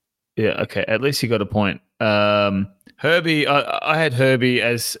 Yeah. Yeah, okay. At least you got a point. Herbie, I had Herbie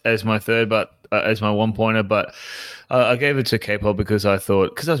as my third, but as my 1-pointer, but I gave it to K-pop because I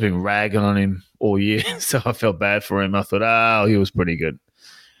thought, because I've been ragging on him all year, so I felt bad for him. I thought, he was pretty good.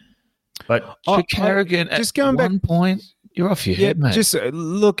 But Carrigan at just going back, 1 point, you're off your head, mate. Just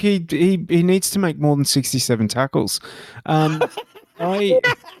look, he needs to make more than 67 tackles. For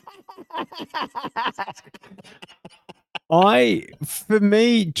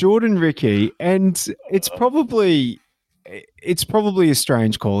me, Jordan Ricky, and it's probably a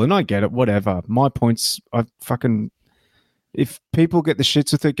strange call, and I get it. Whatever, my points. If people get the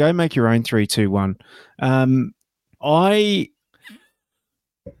shits with it, go make your own 3-2-1.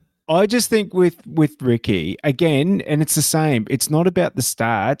 I just think with Ricky again, and it's the same. It's not about the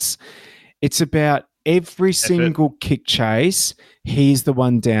stats. It's about every single kick chase. He's the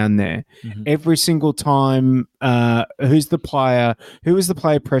one down there. Mm-hmm. Every single time. Who was the player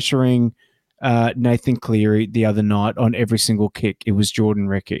pressuring Nathan Cleary the other night on every single kick? It was Jordan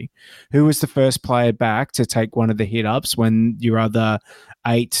Ricky. Who was the first player back to take one of the hit-ups when your other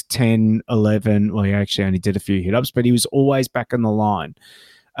 8, 10, 11... Well, he actually only did a few hit-ups, but he was always back on the line.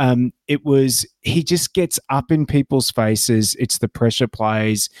 He just gets up in people's faces. It's the pressure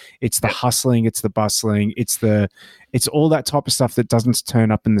plays, it's the hustling, it's the bustling, it's all that type of stuff that doesn't turn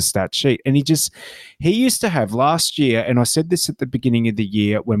up in the stat sheet. And he used to have last year, and I said this at the beginning of the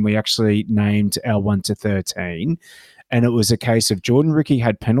year when we actually named our 1 to 13, and it was a case of Jordan Ricky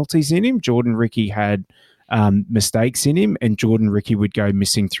had penalties in him, Jordan Ricky had mistakes in him, and Jordan Ricky would go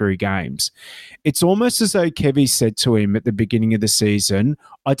missing through games. It's almost as though Kevy said to him at the beginning of the season,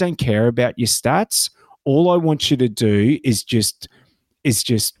 I don't care about your stats. All I want you to do is just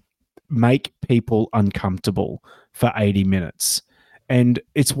make people uncomfortable for 80 minutes. And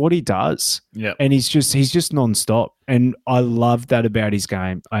it's what he does. Yeah. And he's just nonstop. And I love that about his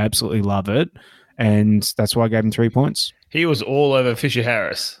game. I absolutely love it. And that's why I gave him 3 points. He was all over Fisher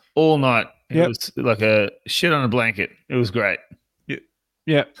Harris all night. It was like a shit on a blanket. It was great.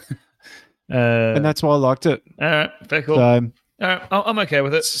 Yeah. And that's why I liked it. All right. Very cool. All right. I'm okay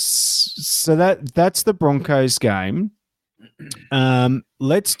with it. So that's the Broncos game.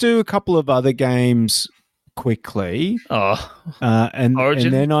 Let's do a couple of other games quickly. Origin? And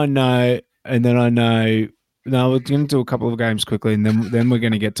then I know. No, we're going to do a couple of games quickly, and then we're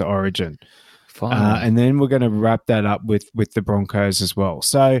going to get to Origin. And then we're going to wrap that up with the Broncos as well.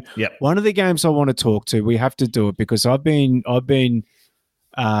 So one of the games I want to talk to, we have to do it because I've been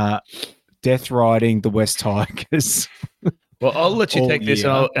death riding the West Tigers. Well, I'll let you take this,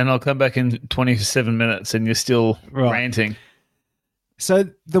 and I'll come back in 27 minutes, and you're still ranting. So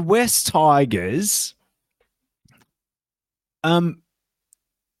the West Tigers, did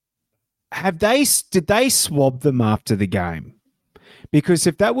they swab them after the game? Because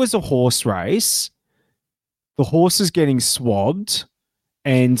if that was a horse race, the horse is getting swabbed,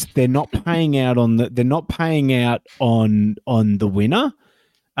 and they're not paying out on the winner.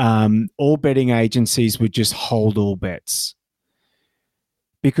 All betting agencies would just hold all bets.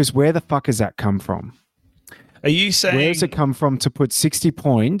 Because where the fuck has that come from? Are you saying where does it come from to put 60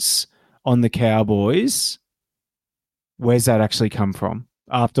 points on the Cowboys? Where's that actually come from?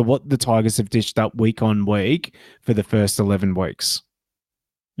 After what the Tigers have dished up week on week for the first 11 weeks.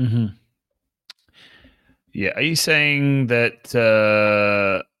 Mm-hmm. Yeah. Are you saying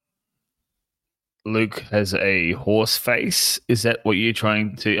that Luke has a horse face? Is that what you're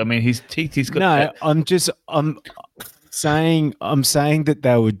trying to? I mean, his teeth. He's got. No, I'm saying that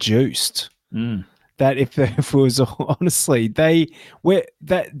they were juiced. That if it was honestly that's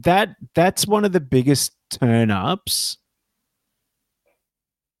one of the biggest turn ups.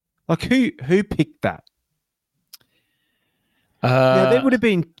 Like who picked that? Now there would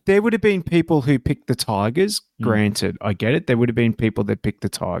have been people who picked the Tigers. Granted, I get it. There would have been people that picked the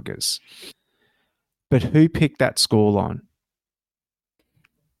Tigers, but who picked that scoreline?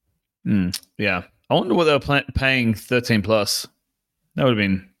 Yeah, I wonder what they were paying 13 plus. That would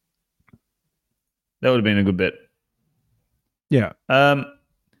have been a good bet. Yeah.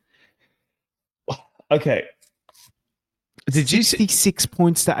 Okay. Did you see 6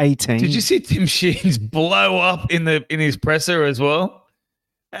 points to 18? Did you see Tim Sheens blow up in his presser as well?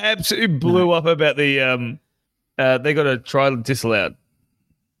 Absolutely blew up about the they got a try disallowed.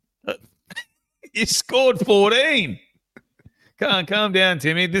 You scored 14. Calm down,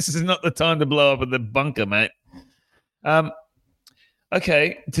 Timmy. This is not the time to blow up at the bunker, mate.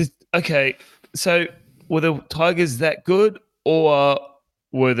 Okay. So were the Tigers that good, or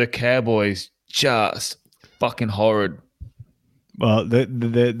were the Cowboys just fucking horrid? Well,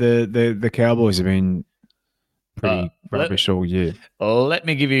 the Cowboys have been pretty rubbish all year. Let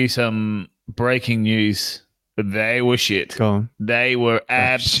me give you some breaking news. They were shit. Go on. They were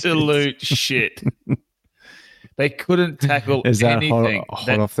absolute shit. They couldn't tackle Is that anything.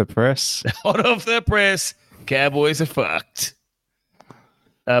 hot off the press? Hot off the press. Cowboys are fucked.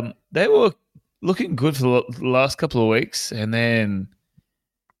 They were looking good for the last couple of weeks, and then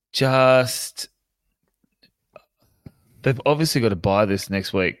they've obviously got to buy this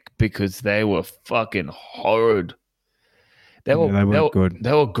next week because they were fucking horrid. They were good.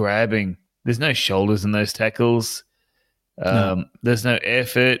 They were grabbing. There's no shoulders in those tackles. No. There's no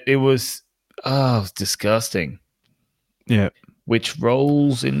effort. It was disgusting. Yeah. Which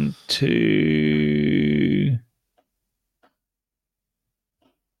rolls into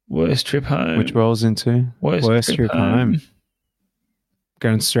worst trip home. Which rolls into worst trip home.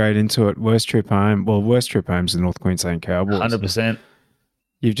 Going straight into it. Worst trip home. Well, worst trip home's the North Queensland Cowboys. 100%.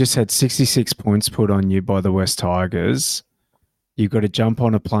 You've just had 66 points put on you by the West Tigers. You've got to jump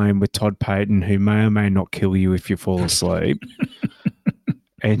on a plane with Todd Payton, who may or may not kill you if you fall asleep.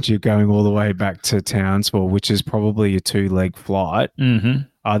 And you're going all the way back to Townsville, which is probably a 2-leg flight. Mm-hmm.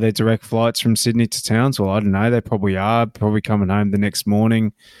 Are there direct flights from Sydney to Townsville? I don't know. They probably are. Probably coming home the next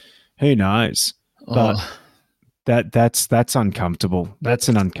morning. Who knows? But that's uncomfortable. That's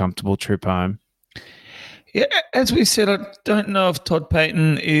an uncomfortable trip home. Yeah, as we said, I don't know if Todd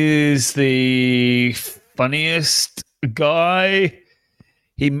Payton is the funniest guy.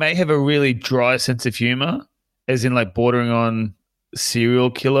 He may have a really dry sense of humor, as in like bordering on serial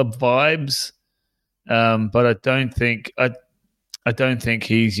killer vibes. But I don't think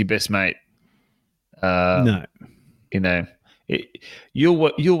he's your best mate. No, you know,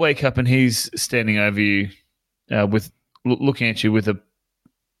 you'll wake up and he's standing over you, with looking at you with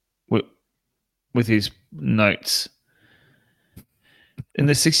his notes. In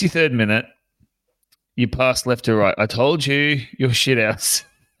the 63rd minute, you pass left to right. I told you, you're shit house.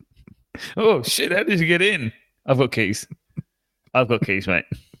 Oh, shit, how did you get in? I've got keys, mate.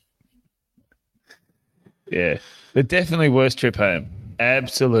 Yeah. But definitely worst trip home.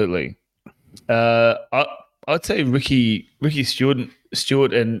 Absolutely. I'd say Ricky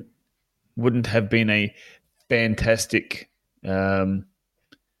Stewart and wouldn't have been a fantastic trip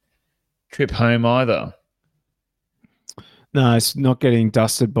home either. No, it's not getting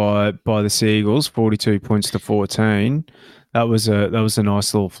dusted by the Seagulls, 42 points to 14. That was a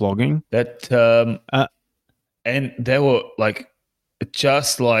nice little flogging. And they were like,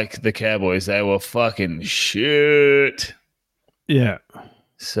 just like the Cowboys, they were fucking shit. Yeah.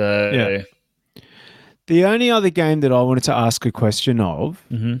 So yeah. The only other game that I wanted to ask a question of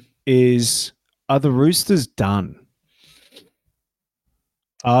is, are the Roosters done?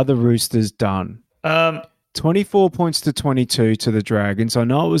 24 points to 22 to the Dragons. I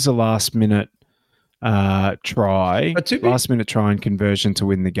know it was a last-minute try, last-minute try and conversion to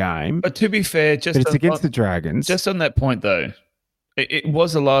win the game. But to be fair, it's against the Dragons. Just on that point, though, it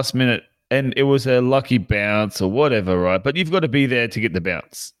was a last-minute and it was a lucky bounce or whatever, right? But you've got to be there to get the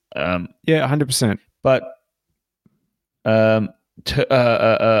bounce. Yeah, 100%. But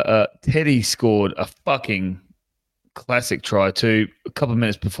Teddy scored a fucking classic try too a couple of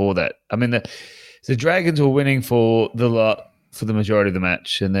minutes before that. I mean, the Dragons were winning for the majority of the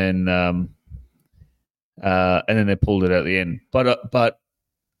match, and then they pulled it out at the end. But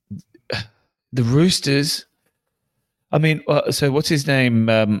the Roosters, I mean, so what's his name?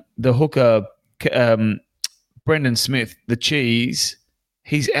 The hooker, Brendan Smith, the cheese.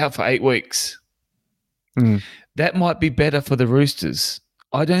 He's out for 8 weeks. That might be better for the Roosters.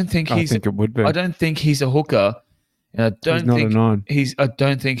 I think it would be. I don't think he's a hooker, and I don't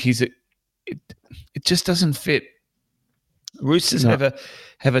think he's a. It just doesn't fit. Roosters have a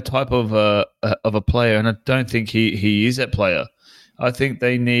type of a player, and I don't think he is that player. I think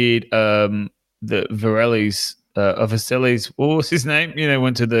they need the Varellis, Vaselis. What was his name?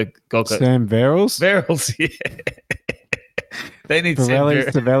 Went to the Gold Coast. Sam Verrills? Verrills, yeah. They need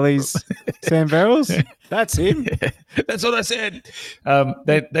Varellis, Savellis, Sam Verrills? That's him. Yeah, that's what I said.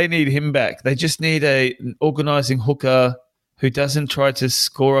 They need him back. They just need an organising hooker who doesn't try to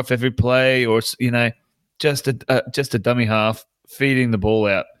score off every play, or just a dummy half feeding the ball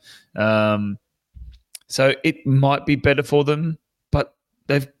out. So it might be better for them, but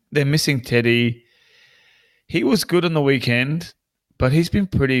they're missing Teddy. He was good on the weekend, but he's been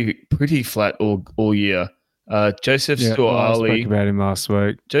pretty flat all year. Joseph Suaalii. I spoke about him last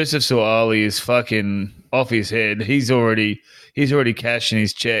week. Joseph Suaalii is fucking off his head. He's already cashing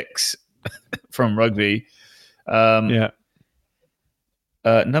his checks from rugby. Number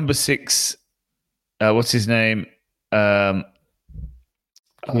 6. What's his name? Cleary?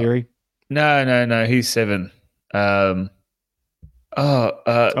 No. He's 7. Joey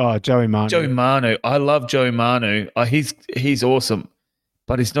Manu. Joey Manu. I love Joey Manu. He's awesome,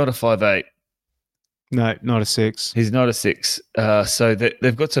 but he's not a 5'8". No, not a 6. He's not a 6. So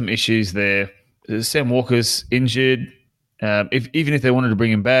they've got some issues there. Sam Walker's injured. Even if they wanted to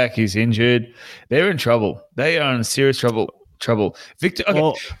bring him back, he's injured. They're in trouble. They are in serious trouble. Victor.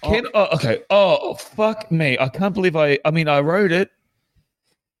 Okay. Okay. Oh, fuck me. I can't believe I wrote it.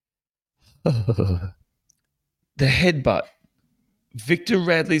 The headbutt. Victor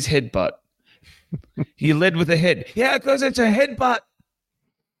Radley's headbutt. He led with a head. Yeah, because it's a headbutt.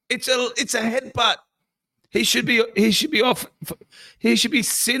 It's a headbutt. He should be off. He should be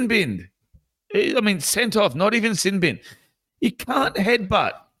sin binned. Sent off, not even sin bin. You can't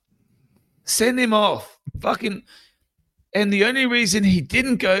headbutt. Send him off. Fucking. And the only reason he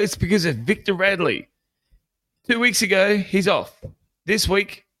didn't go is because of Victor Radley. 2 weeks ago, he's off. This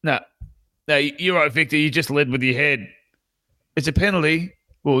week, no, you're right, Victor. You just led with your head. It's a penalty.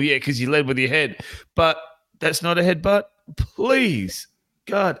 Well, yeah, because you led with your head. But that's not a headbutt. Please.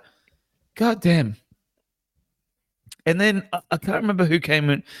 God damn. And then I can't remember who came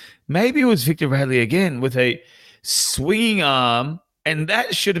in. Maybe it was Victor Radley again with a swinging arm, and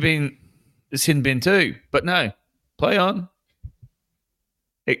that should have been sin bin too. But no, play on.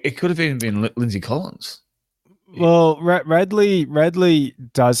 It could have even been Lindsay Collins. Well, Radley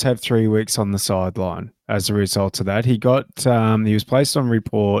does have 3 weeks on the sideline as a result of that. He was placed on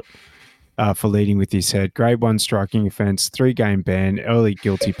report for leading with his head. Grade 1 striking offence, 3-game ban, early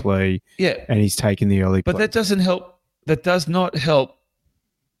guilty plea. Yeah, and he's taken the early plea. But that doesn't help. That does not help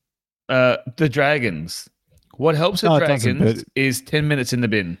the Dragons. What helps the Dragons is 10 minutes in the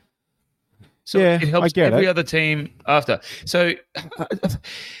bin. So it helps every other team after. So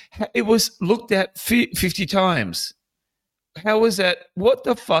it was looked at 50 times. How was that? What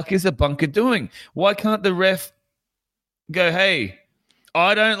the fuck is the bunker doing? Why can't the ref go, hey,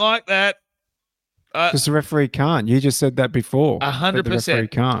 I don't like that? Because the referee can't. You just said that before. 100%. The referee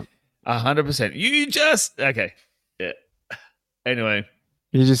can't. 100%. You just... Okay. Yeah. Anyway.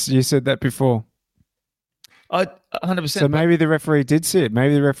 You said that before. 100%. So maybe the referee did see it.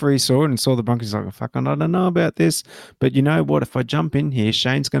 Maybe the referee saw it and saw the Broncos like, fuck, I don't know about this. But you know what? If I jump in here,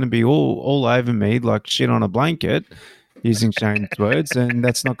 Shane's going to be all over me like shit on a blanket, using Shane's words, and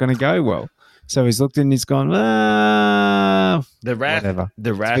that's not going to go well. So he's looked and he's gone, the wrath, whatever.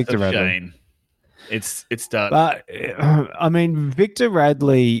 The wrath of Shane. It's done. But, Victor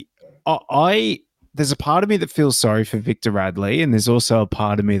Radley, there's a part of me that feels sorry for Victor Radley, and there's also a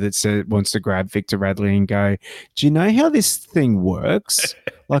part of me that wants to grab Victor Radley and go, do you know how this thing works?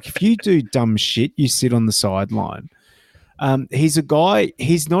 Like, if you do dumb shit, you sit on the sideline. He's a guy,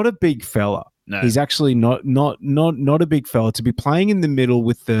 he's not a big fella. No. He's actually not a big fella. To be playing in the middle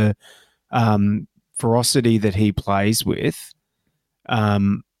with the ferocity that he plays with,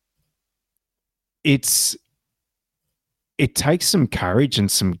 it takes some courage and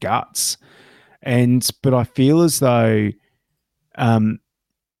some guts. But I feel as though,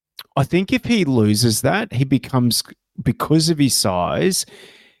 I think if he loses that, he becomes, because of his size,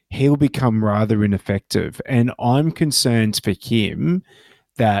 he'll become rather ineffective. And I'm concerned for him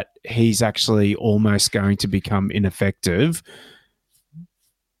that he's actually almost going to become ineffective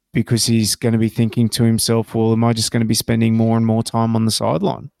because he's going to be thinking to himself, well, am I just going to be spending more and more time on the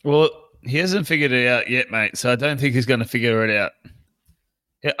sideline? Well, he hasn't figured it out yet, mate. So I don't think he's going to figure it out.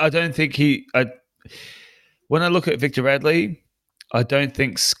 I don't think when I look at Victor Radley, I don't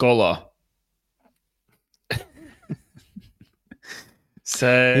think scholar.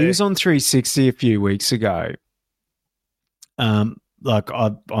 So he was on 360 a few weeks ago. I'm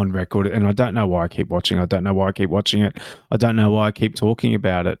on record, and I don't know why I keep watching. I don't know why I keep watching it. I don't know why I keep talking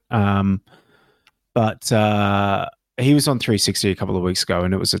about it. But he was on 360 a couple of weeks ago,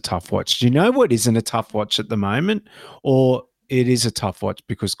 and it was a tough watch. Do you know what isn't a tough watch at the moment? Or it is a tough watch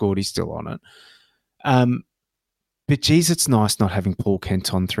because Gordy's still on it. But geez, it's nice not having Paul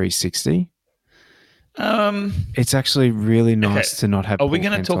Kent on 360. It's actually really nice to not have. Are we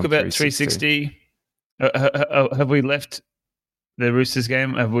going to talk about 360? Have we left the Roosters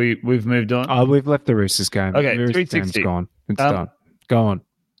game? We've moved on? Oh, we've left the Roosters game. Okay, the Roosters 360. game's gone. It's done. Go on.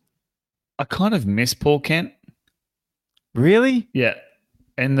 I kind of miss Paul Kent. Really? Yeah.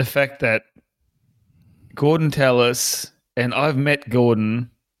 And the fact that Gordon Tallis, and I've met Gordon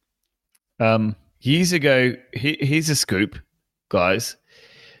years ago. Here's a scoop, guys.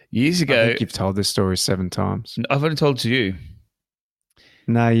 Years ago. I think you've told this story 7 times. I've only told it to you.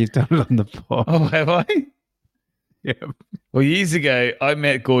 No, you've done it on the pod. Oh, have I? Yeah. Well, years ago, I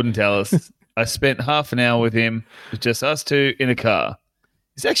met Gordon Tallis. I spent half an hour with him. It was just us two in a car.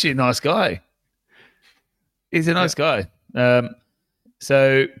 He's actually a nice guy. He's a nice guy. But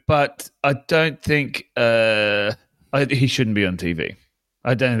I don't think he shouldn't be on TV.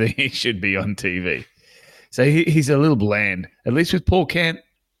 I don't think he should be on TV. So he's a little bland. At least with Paul Kent,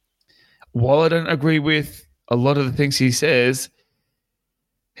 while I don't agree with a lot of the things he says,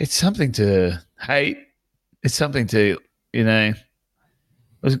 it's something to hate. It's something to,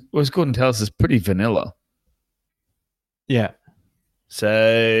 as Gordon tells us, pretty vanilla. Yeah.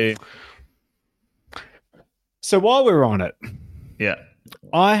 So while we're on it, yeah,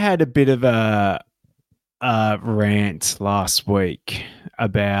 I had a bit of a rant last week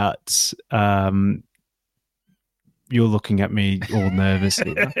about. You're looking at me all nervous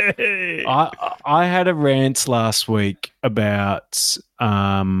here. I had a rant last week about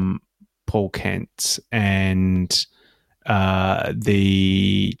Paul Kent and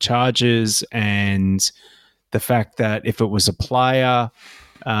the charges and the fact that if it was a player,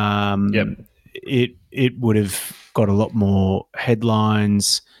 it would have got a lot more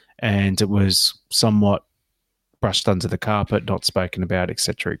headlines and it was somewhat brushed under the carpet, not spoken about,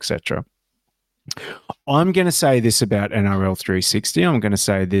 etc., etc. I'm going to say this about NRL 360. I'm going to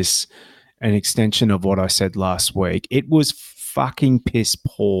say this an extension of what I said last week. It was fucking piss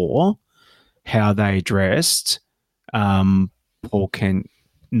poor how they addressed Paul Kent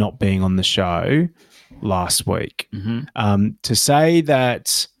not being on the show last week. Mm-hmm. To say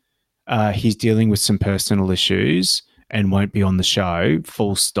that he's dealing with some personal issues and won't be on the show,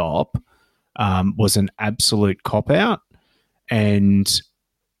 full stop, was an absolute cop-out. And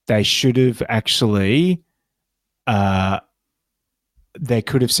they should have actually, they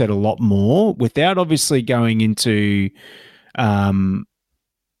could have said a lot more without obviously going into,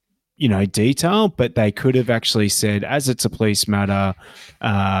 detail, but they could have actually said, as it's a police matter,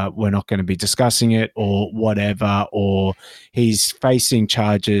 we're not going to be discussing it or whatever, or he's facing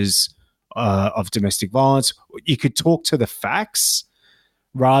charges of domestic violence. You could talk to the facts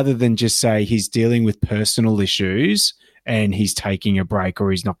rather than just say he's dealing with personal issues and he's taking a break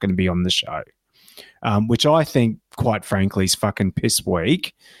or he's not going to be on the show, which I think, quite frankly, is fucking piss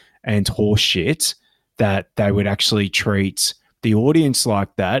weak and horseshit that they would actually treat the audience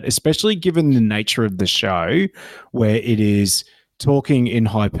like that, especially given the nature of the show where it is talking in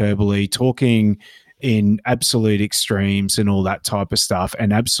hyperbole, talking in absolute extremes and all that type of stuff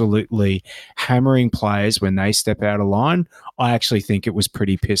and absolutely hammering players when they step out of line. I actually think it was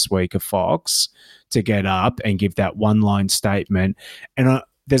pretty piss weak of Fox to get up and give that one-line statement. And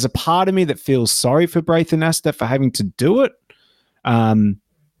there's a part of me that feels sorry for Braithen Astor for having to do it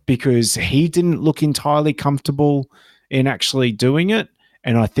because he didn't look entirely comfortable in actually doing it.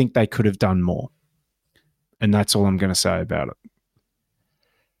 And I think they could have done more. And that's all I'm going to say about it.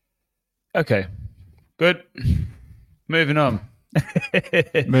 Okay. Good. Moving on.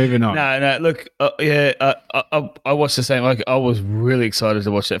 Moving on. No. Look, I watched the same. Like, I was really excited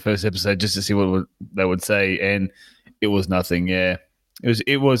to watch that first episode just to see what they would say, and it was nothing. Yeah,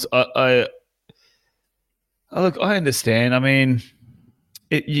 it was. Look, I understand. I mean,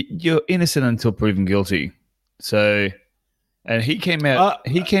 you're innocent until proven guilty. So, and he came out.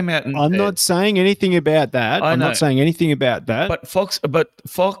 And I'm not saying anything about that. I'm not saying anything about that. But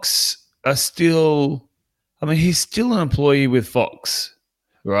Fox are still. I mean, he's still an employee with Fox,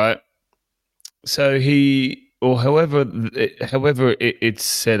 right? So however it's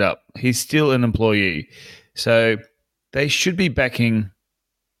set up, he's still an employee. So they should be backing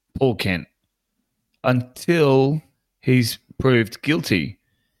Paul Kent until he's proved guilty.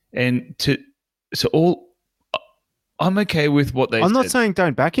 And I'm okay with what they said. I'm not saying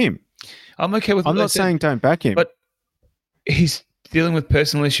don't back him. I'm okay with what they said. I'm not saying don't back him. But he's dealing with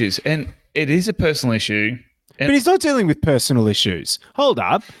personal issues, and it is a personal issue. But he's not dealing with personal issues. Hold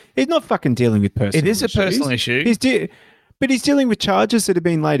up. He's not fucking dealing with personal issues. It is a personal issue. But he's dealing with charges that have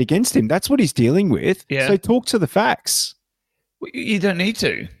been laid against him. That's what he's dealing with. Yeah. So talk to the facts. You don't need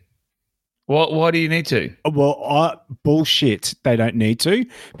to. Why do you need to? Well, bullshit. They don't need to.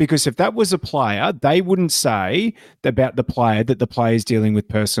 Because if that was a player, they wouldn't say about the player that the player is dealing with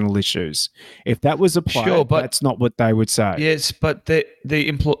personal issues. If that was a player, that's not what they would say. Yes, but they're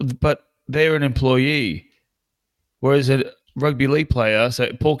an employee. Whereas a rugby league player,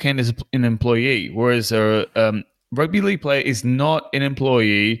 so Paul Kent is an employee, whereas a rugby league player is not an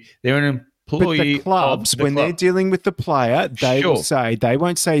employee. They're an employee. But the clubs, when they're dealing with the player, they will say, they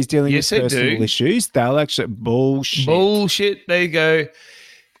won't say he's dealing with personal issues. They'll actually, bullshit. There you go.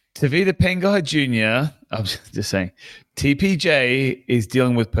 Tavita Pengai Jr., I'm just saying, TPJ is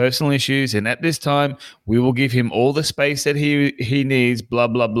dealing with personal issues, and at this time, we will give him all the space that he needs, blah,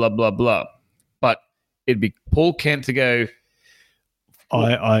 blah, blah, blah, blah. But it'd be Paul Kent to go,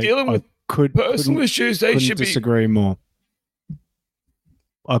 dealing with Personal issues, they couldn't should disagree more.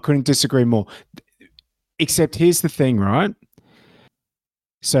 I couldn't disagree more. Except here's the thing, right?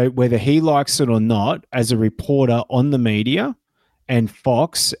 So whether he likes it or not, as a reporter on the media, and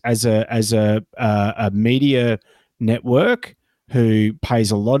Fox as a media network who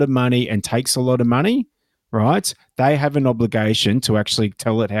pays a lot of money and takes a lot of money, right? They have an obligation to actually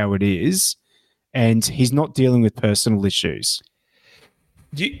tell it how it is, and he's not dealing with personal issues.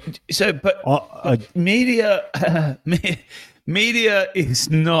 But media, media is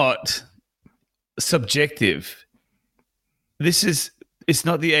not subjective. It's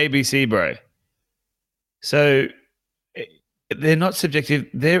not the ABC, bro. So they're not subjective.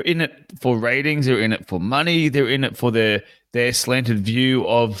 They're in it for ratings. They're in it for money. They're in it for their slanted view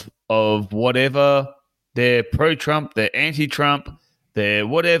of whatever. They're pro-Trump. They're anti-Trump. They're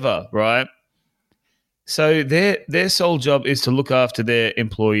whatever, right? So their sole job is to look after their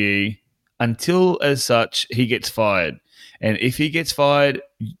employee until, as such, he gets fired. And if he gets fired,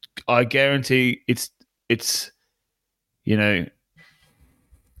 I guarantee it's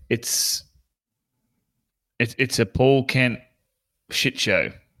a Paul Kent shit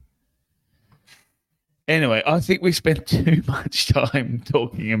show. Anyway, I think we spent too much time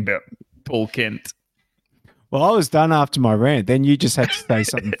talking about Paul Kent. Well, I was done after my rant. Then you just had to say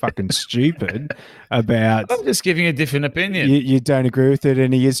something fucking stupid about... I'm just giving a different opinion. You don't agree with it,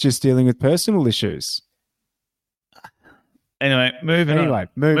 and he is just dealing with personal issues. Anyway, move on.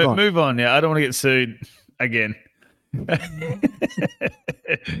 Move on. Yeah, I don't want to get sued again.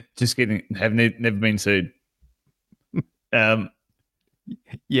 Just kidding. Have never been sued.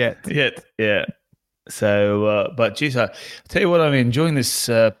 Yet. Yeah. So, but geez, I'll tell you what, I'm enjoying this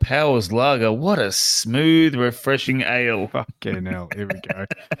Powers Lager. What a smooth, refreshing ale. Fucking hell. Here we go.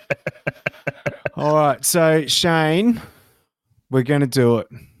 All right. So, Shane, we're going to do it.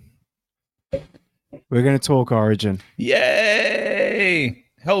 We're going to talk Origin. Yay!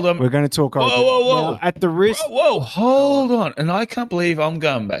 Hold on. We're going to talk Origin. Whoa. Now, at the risk... Whoa, hold on. And I can't believe I'm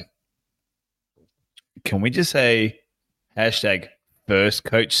going back. Can we just say hashtag first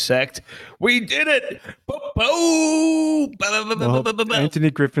coach sacked? We did it! Well,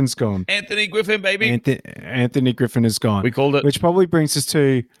 Anthony Griffin's gone. Anthony Griffin, baby. Anthony Griffin is gone. We called it. Which probably brings us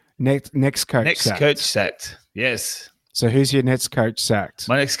to next coach next sacked. Coach sacked. Yes. So who's your next coach sacked?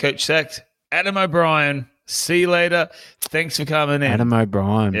 My next coach sacked, Adam O'Brien. See you later. Thanks for coming in. Adam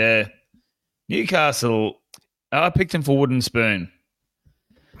O'Brien. Yeah. Newcastle. I picked him for wooden spoon.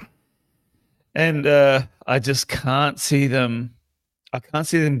 And I just can't see them. I can't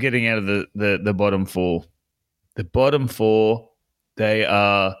see them getting out of the bottom four. The bottom four, they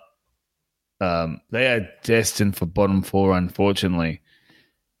are destined for bottom four, unfortunately.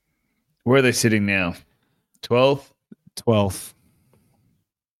 Where are they sitting now? 12th? 12th.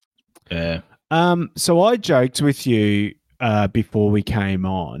 Yeah. So I joked with you before we came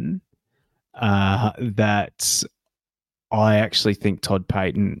on that I actually think Todd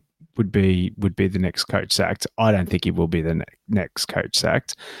Payton would be the next coach sacked. I don't think he will be the next coach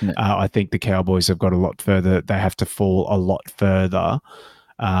sacked. No. I think the Cowboys have got a lot further. They have to fall a lot further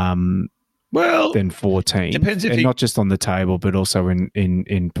than 14. Depends if not just on the table, but also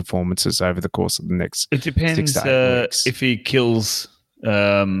in performances over the course of the next. It depends 6 to 8 weeks. If he kills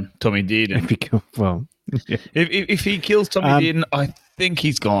Tommy Dearden. If he kills Tommy Dearden, I think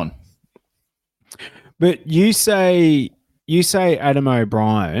he's gone. But you say Adam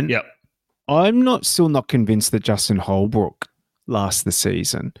O'Brien. Yep. I'm still not convinced that Justin Holbrook lasts the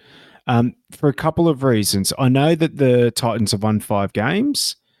season for a couple of reasons. I know that the Titans have won 5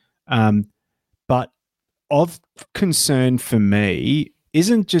 games, but of concern for me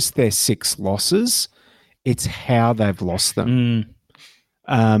isn't just their 6 losses, it's how they've lost them.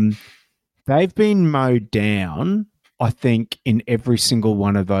 They've been mowed down, I think, in every single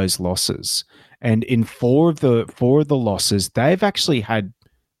one of those losses. And in 4 of the losses, they've actually had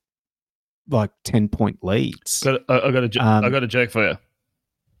like 10-point leads. I got a joke for you.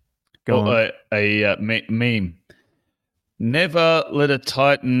 Go on. A meme. Never let a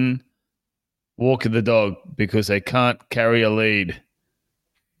Titan walk the dog because they can't carry a lead.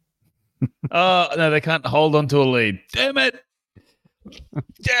 Oh, no, they can't hold on to a lead. Damn it.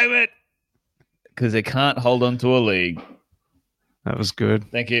 Because they can't hold on to a lead. That was good.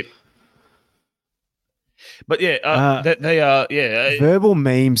 Thank you. But yeah, they are. Yeah, verbal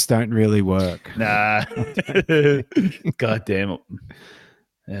memes don't really work. Nah, God damn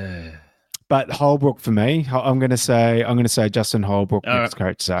it. But Holbrook for me, I'm going to say Justin Holbrook next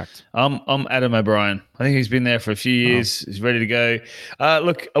coach sacked. I'm Adam O'Brien. I think he's been there for a few years. He's ready to go.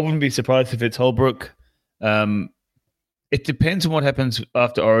 Look, I wouldn't be surprised if it's Holbrook. It depends on what happens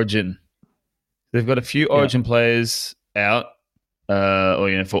after Origin. They've got a few Origin players out,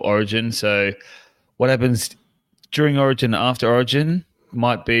 for Origin. So what happens during Origin, after Origin,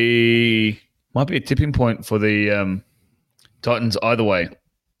 might be a tipping point for the Titans either way.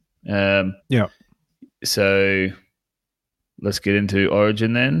 So let's get into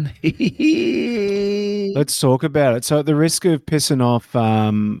Origin then. Let's talk about it. So at the risk of pissing off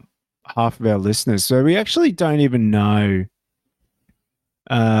half of our listeners, so we actually don't even know.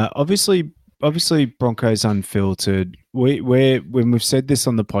 Obviously Broncos Unfiltered. When we've said this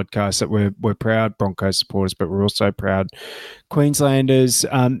on the podcast that we're proud Broncos supporters, but we're also proud Queenslanders.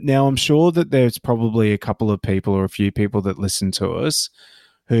 Now I'm sure that there's probably a couple of people or a few people that listen to us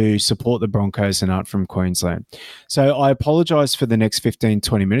who support the Broncos and aren't from Queensland. So I apologise for the next 15,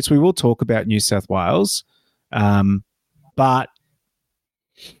 20 minutes. We will talk about New South Wales, but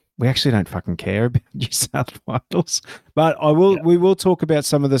we actually don't fucking care about New South Wales. But we will talk about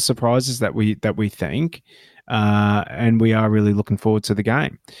some of the surprises that we think, and we are really looking forward to the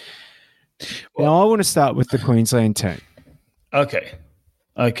game. Now, I want to start with the Queensland team. Okay.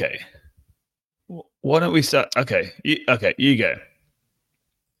 Why don't we start? Okay, you go.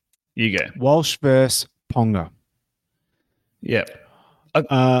 Walsh versus Ponga. Yeah.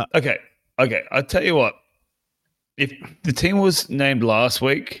 Okay. I'll tell you what. If the team was named last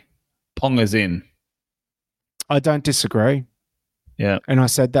week, Ponga's in. I don't disagree. Yeah. And I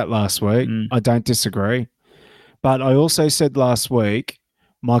said that last week. I don't disagree. But I also said last week,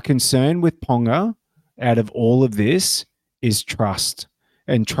 my concern with Ponga out of all of this is trust,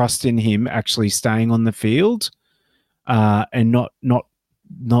 and trust in him actually staying on the field and not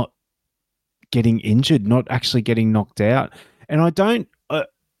getting injured, not actually getting knocked out. And I don't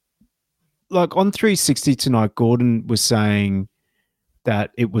like on 360 tonight, Gordon was saying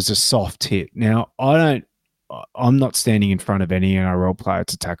that it was a soft hit. Now, I'm not standing in front of any NRL player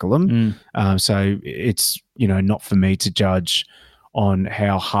to tackle him. So it's, not for me to judge on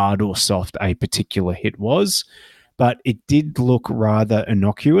how hard or soft a particular hit was, but it did look rather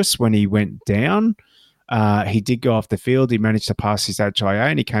innocuous when he went down. He did go off the field. He managed to pass his HIA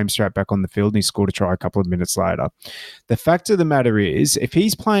and he came straight back on the field and he scored a try a couple of minutes later. The fact of the matter is, if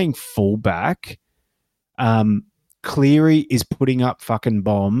he's playing fullback, Cleary is putting up fucking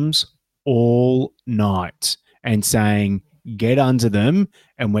bombs all night and saying, get under them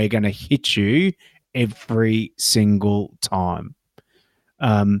and we're going to hit you every single time.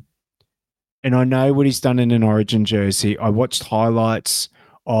 And I know what he's done in an Origin jersey. I watched highlights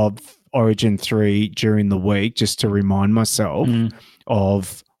of Origin 3 during the week just to remind myself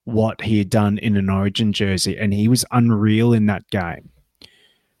of what he had done in an Origin jersey, and he was unreal in that game.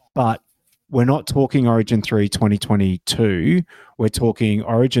 But we're not talking Origin 3 2022. We're talking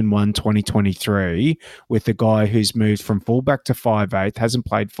Origin 1 2023 with the guy who's moved from fullback to 5'8", hasn't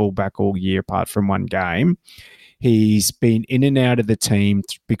played fullback all year apart from one game. He's been in and out of the team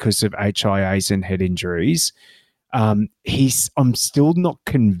because of HIAs and head injuries. I'm still not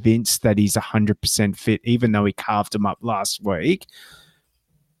convinced that he's 100% fit, even though he carved him up last week.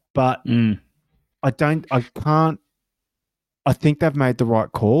 But I think they've made the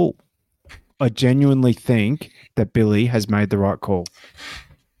right call. I genuinely think that Billy has made the right call.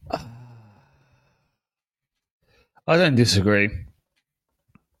 I don't disagree.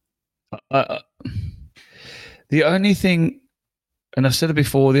 The only thing, and I've said it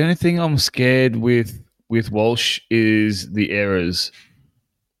before, the only thing I'm scared with Walsh is the errors.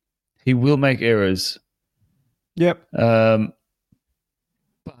 He will make errors. Yep. But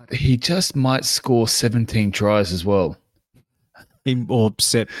he just might score 17 tries as well. Or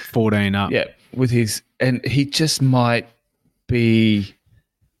set 14 up. Yeah, and he just might be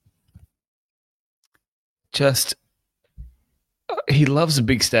he loves a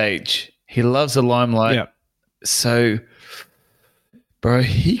big stage. He loves the limelight. Yep. So, bro,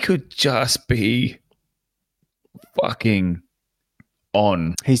 he could just be fucking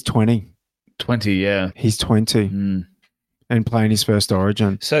on. He's 20. 20, yeah. He's 20 and playing his first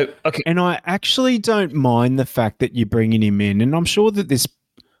Origin. So, okay. And I actually don't mind the fact that you're bringing him in. And I'm sure that it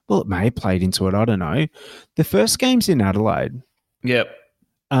may have played into it. I don't know. The first game's in Adelaide. Yep.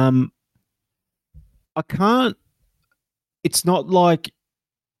 It's not like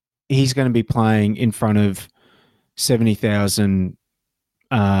he's going to be playing in front of 70,000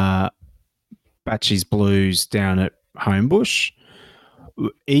 Batchies Blues down at Homebush.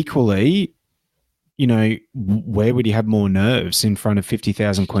 Equally, where would he have more nerves? In front of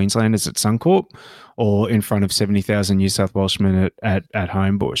 50,000 Queenslanders at Suncorp or in front of 70,000 New South Welshmen at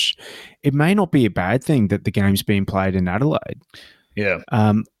Homebush? It may not be a bad thing that the game's being played in Adelaide. Yeah.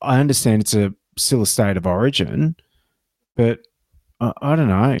 I understand it's still a state of origin, but I don't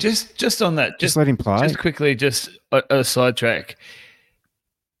know. Just on that, Just let him play. Just quickly, just a sidetrack.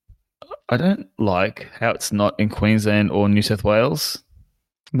 I don't like how it's not in Queensland or New South Wales.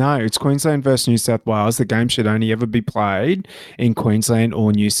 No, it's Queensland versus New South Wales. The game should only ever be played in Queensland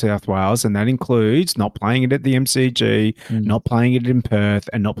or New South Wales, and that includes not playing it at the MCG, not playing it in Perth,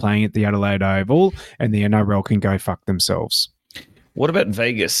 and not playing it at the Adelaide Oval, and the NRL can go fuck themselves. What about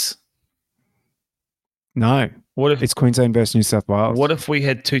Vegas? No. What if it's Queensland versus New South Wales? What if we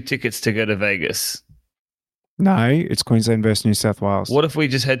had 2 tickets to go to Vegas? No, it's Queensland versus New South Wales. What if we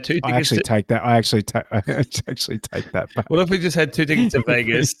just had 2 tickets? I actually take that back. What if we just had 2 tickets to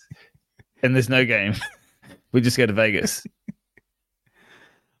Vegas and there's no game? We just go to Vegas.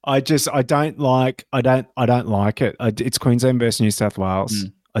 I don't like it. It's Queensland versus New South Wales.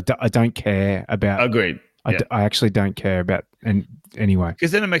 I don't care about. Agreed. I actually don't care about. And anyway,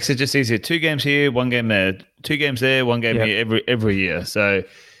 because then it makes it just easier. 2 games here, 1 game there. 2 games there, 1 game here every year. So,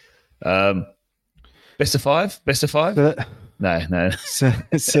 best of 5. No.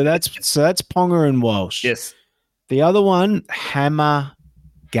 So that's Ponga and Walsh. Yes. The other one, Hammer,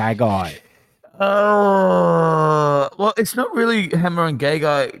 Gagai. Well, it's not really Hammer and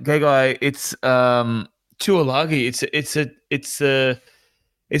Gagai. It's Tuolagi.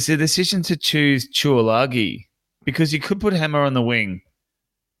 It's a decision to choose Tuolagi because you could put Hammer on the wing.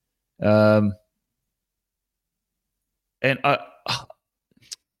 And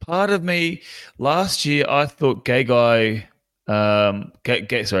part of me last year, I thought Gagai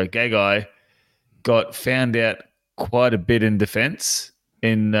got found out quite a bit in defense.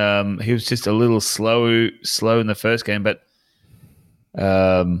 He was just a little slow in the first game, but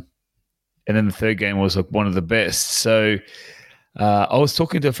and then the third game was one of the best. So I was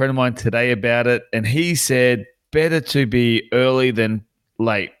talking to a friend of mine today about it, and he said better to be early than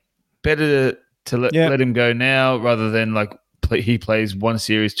late. Better to let him go now rather than he plays one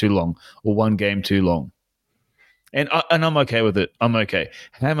series too long or one game too long. And I'm okay with it. I'm okay.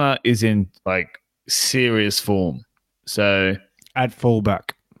 Hammer is in serious form. So at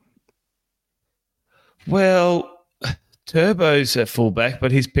fullback. Well, Turbo's at fullback,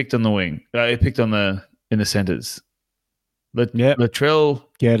 but he's picked on the wing. He picked in the centers. Latrell.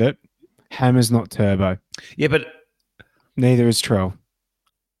 Get it. Hammer's not Turbo. Yeah, but neither is Trell.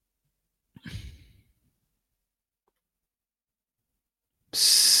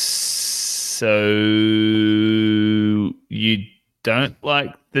 So you don't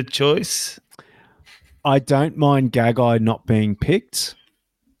like the choice? I don't mind Gagai not being picked.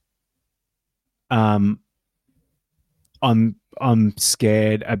 I'm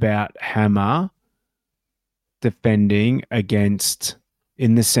scared about Hammer defending against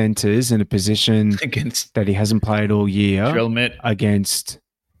in the centres in a position that he hasn't played all year against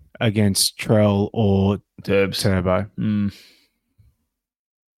Trell or Turbo.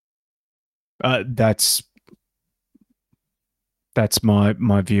 That's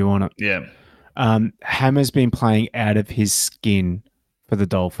my view on it. Yeah. Hammer's been playing out of his skin for the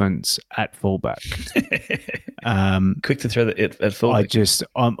Dolphins at fullback. Quick to throw it at fullback.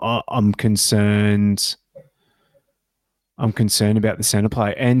 I'm concerned. I'm concerned about the centre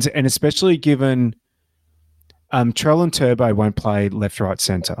play, and especially given Trell and Turbo won't play left, right,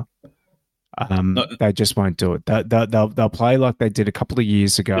 centre. They just won't do it. They'll play like they did a couple of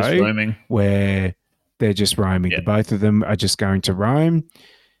years ago, where they're just roaming. Yeah. Both of them are just going to roam.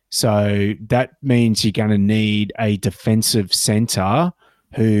 So that means you're going to need a defensive centre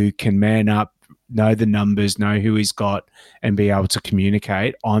who can man up, know the numbers, know who he's got, and be able to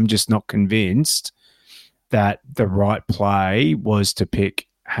communicate. I'm just not convinced that the right play was to pick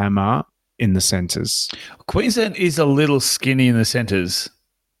Hammer in the centres. Queensland is a little skinny in the centres,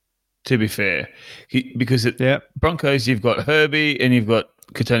 to be fair. Because at Broncos, you've got Herbie and you've got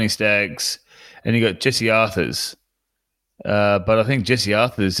Katoni Staggs and you've got Jesse Arthurs. But I think Jesse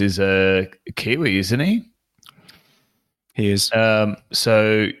Arthurs is a Kiwi, isn't he? He is. Cowboys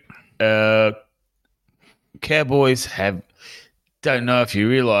don't know if you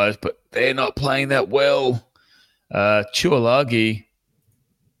realise, but they're not playing that well. Tuolagi,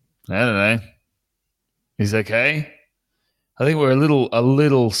 I don't know. He's okay. I think we're a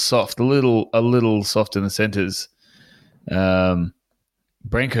little soft in the centres. Branko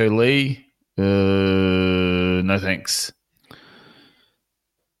Lee, no thanks.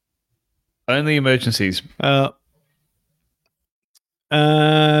 Only emergencies.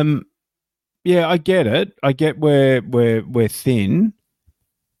 Yeah, I get it. I get where we're thin.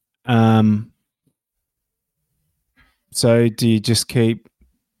 So do you just keep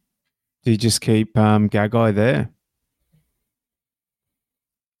Gagai there?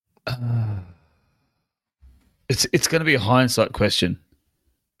 it's going to be a hindsight question,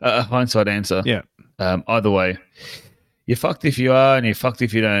 a hindsight answer. Yeah. Either way, you're fucked if you are, and you're fucked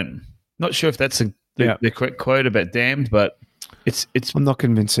if you don't. Not sure if that's the correct quote about damned, but it's. I'm not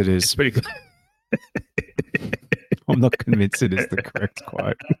convinced it is. It's pretty good. I'm not convinced it is the correct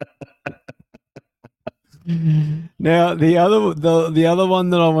quote. Now, the other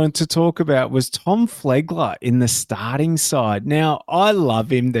one that I wanted to talk about was Tom Flegler in the starting side. Now, I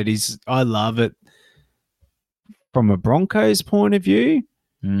love him. I love it from a Broncos point of view.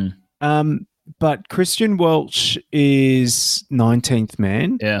 But Christian Welch is 19th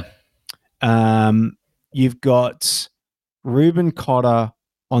man. Yeah. You've got Ruben Cotter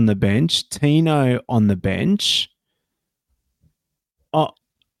on the bench, Tino on the bench.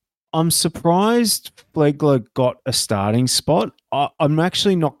 I'm surprised Flegler got a starting spot. I'm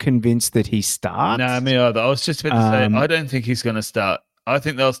actually not convinced that he starts. No, me either. I was just about to say, I don't think he's going to start. I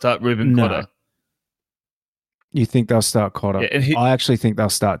think they'll start Ruben Cotter. You think they'll start Cotter? Yeah, I actually think they'll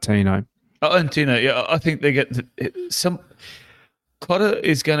start Tino. Oh, and Tino, yeah, I think they get some. Cotter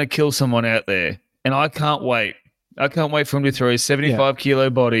is going to kill someone out there, and I can't wait. I can't wait for him to throw his 75-kilo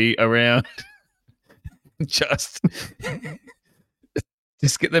body around. Just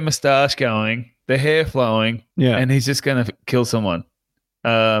get the moustache going, the hair flowing, and he's just going to kill someone.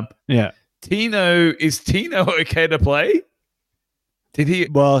 Tino, is Tino okay to play? Did he?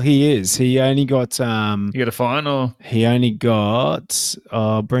 Well, he is. He only got. You got a fine, or he only got.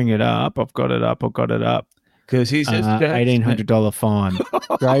 I'll bring it up. I've got it up. Because he says $1,800 fine.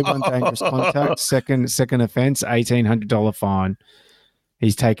 Grade 1 dangerous contact. Second offence. $1,800 fine.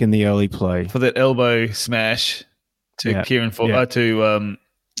 He's taken the early plea for that elbow smash to Kieran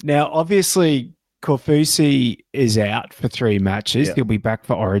Now, obviously, Korfusi is out for 3 matches. He'll be back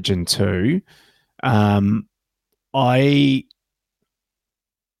for Origin 2. We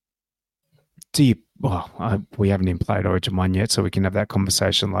haven't even played Origin 1 yet, so we can have that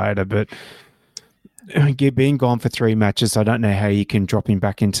conversation later. But being gone for 3 matches, I don't know how you can drop him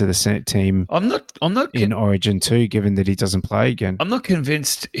back into the Senate team. I'm not in Origin 2, given that he doesn't play again. I'm not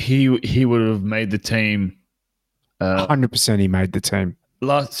convinced he would have made the team. 100% he made the team.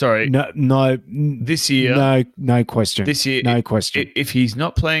 No. This year, no question. This year, no question. If he's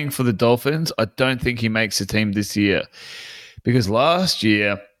not playing for the Dolphins, I don't think he makes the team this year, because last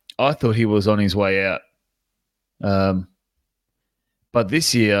year I thought he was on his way out. But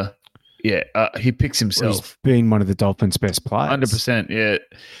this year, he picks himself. He's been one of the Dolphins' best players. 100%, yeah.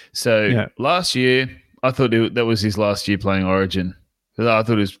 So last year, I thought that was his last year playing Origin. Because I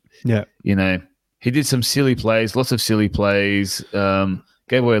thought it was, he did some silly plays, lots of silly plays,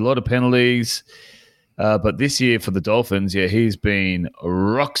 gave away a lot of penalties. But this year for the Dolphins, he's been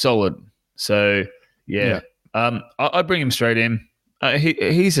rock solid. So, I'd bring him straight in.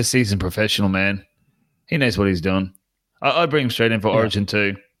 He's a seasoned professional, man. He knows what he's doing. I'd bring him straight in for Origin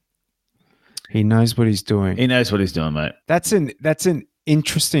 2. He knows what he's doing. He knows what he's doing, mate. That's an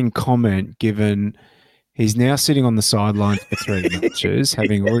interesting comment, given he's now sitting on the sidelines for 3 matches,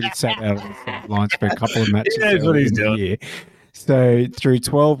 having already sat out on the sidelines for a couple of matches. He knows what he's doing. Year. So through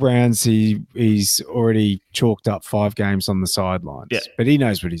 12 rounds, he's already chalked up 5 games on the sidelines. Yeah. But he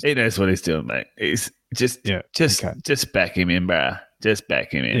knows what he's doing. He knows what he's doing, mate. He's just back him in, bruh. Just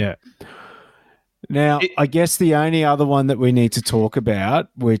back him in. Yeah. Now, I guess the only other one that we need to talk about,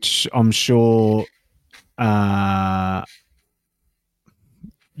 which I'm sure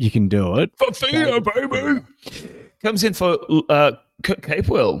you can do it. Fafita, baby. Comes in for Kurt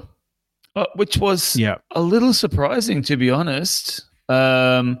Capewell, which was a little surprising, to be honest.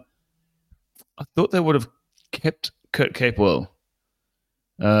 I thought they would have kept Kurt Capewell.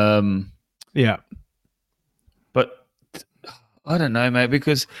 But I don't know, mate,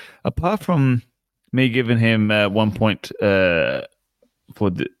 because apart from me giving him 1 point for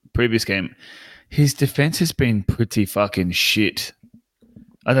the previous game, his defense has been pretty fucking shit.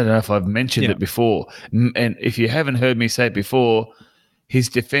 I don't know if I've mentioned it before. And if you haven't heard me say it before, his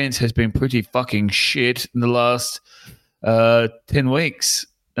defense has been pretty fucking shit in the last 10 weeks.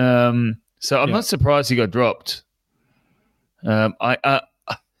 So I'm not surprised he got dropped. I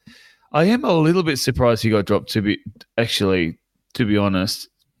am a little bit surprised he got dropped, to be honest.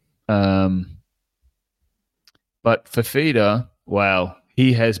 But Fafita, wow,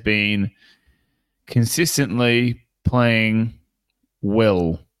 he has been consistently playing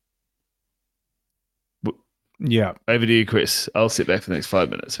well. Yeah. Over to you, Chris. I'll sit back for the next 5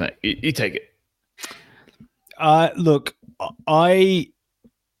 minutes, mate. You take it. Look, I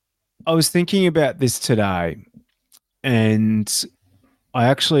was thinking about this today, and I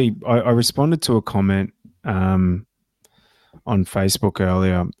responded to a comment on Facebook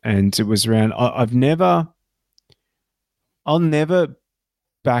earlier, and it was around I've never I'll never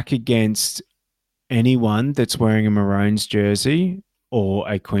back against anyone that's wearing a Maroons jersey or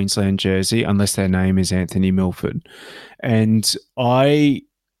a Queensland jersey unless their name is Anthony Milford. And I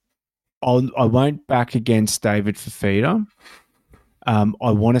won't back against David Fafita.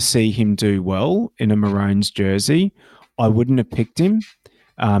 I want to see him do well in a Maroons jersey. I wouldn't have picked him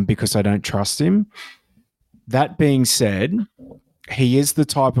because I don't trust him. That being said, he is the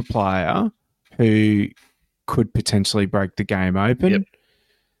type of player who could potentially break the game open.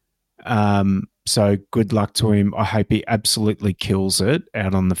 Yep. So good luck to him. I hope he absolutely kills it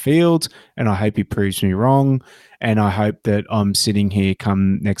out on the field, and I hope he proves me wrong. And I hope that I'm sitting here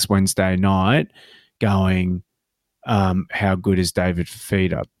come next Wednesday night going, how good is David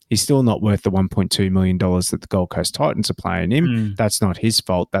Fafita? He's still not worth the $1.2 million that the Gold Coast Titans are paying him. That's not his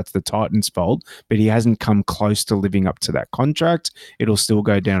fault. That's the Titans' fault. But he hasn't come close to living up to that contract. It'll still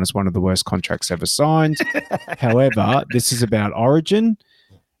go down as one of the worst contracts ever signed. However, this is about Origin,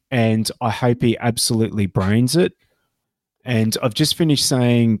 and I hope he absolutely brains it. And I've just finished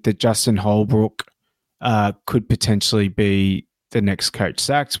saying that Justin Holbrook could potentially be the next coach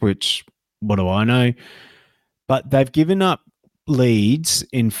sacked, which, what do I know? But they've given up leads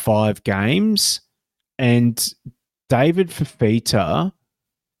in 5 games, and David Fafita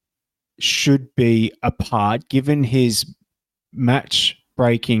should be a part, given his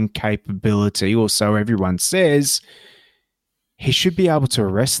match-breaking capability, or so everyone says. He should be able to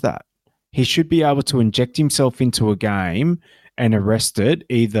arrest that. He should be able to inject himself into a game and arrest it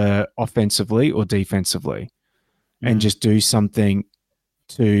either offensively or defensively and just do something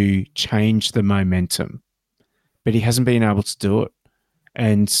to change the momentum. But he hasn't been able to do it.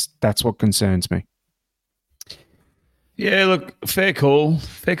 And that's what concerns me. Yeah, look, fair call.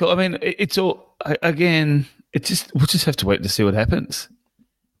 Fair call. I mean, it's all, again, we'll just have to wait to see what happens.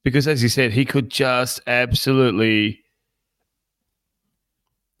 Because as you said, he could just absolutely,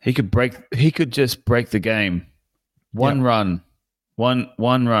 he could just break the game. One run, one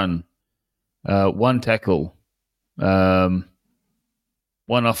run, one tackle, one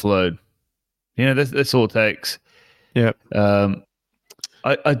offload. That's all it takes. Yeah.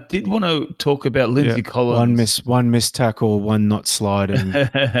 I did want to talk about Lindsay Collins. One missed tackle, one not sliding.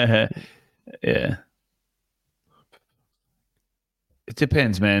 Yeah. It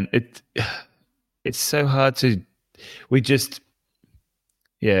depends, man. It's so hard to. We'll see.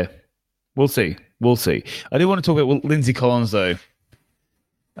 I do want to talk about Lindsay Collins though.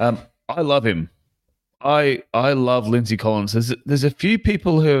 I love him. I love Lindsay Collins. There's a few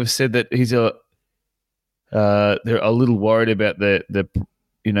people who have said that they're a little worried about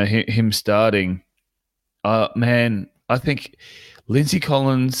him starting. Man, I think Lindsay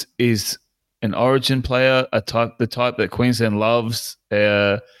Collins is an Origin player, the type that Queensland loves.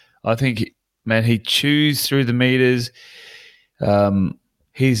 I think, man, he chews through the meters.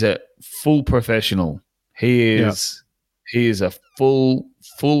 He's a full professional. He is a full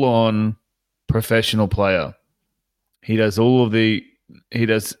on professional player. He does all of the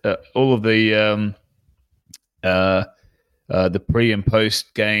pre and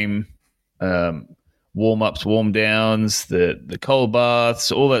post game warm ups, warm downs, the cold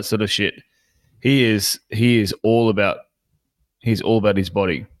baths, all that sort of shit. He is all about his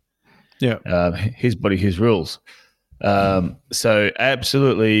body. Yeah. His body, his rules. So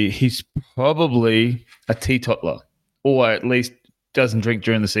absolutely, he's probably a teetotaler, or at least doesn't drink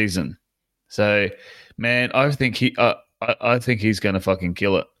during the season. So, man, I think he's going to fucking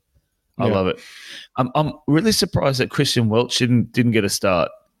kill it. I love it. I'm really surprised that Christian Welch didn't get a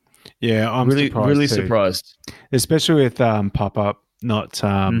start. Yeah, I'm really surprised, especially with Pop-Up not.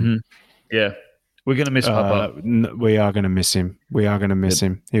 Yeah, we're going to miss Pop-Up. We are going to miss him. We are going to miss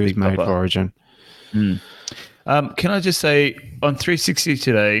him. He was made for Origin. Can I just say on 360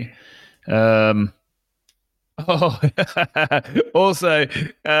 today? Also,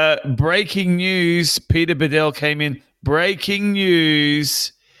 breaking news. Peter Bedell came in. Breaking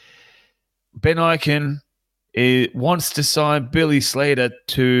news. Ben Eichen wants to sign Billy Slater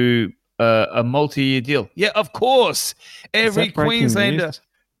to a multi-year deal. Yeah, of course. Every Queenslander.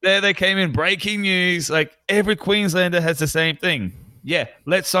 There they came in. Breaking news. Like every Queenslander has the same thing. Yeah,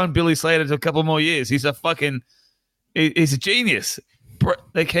 let's sign Billy Slater to a couple more years. He's a genius.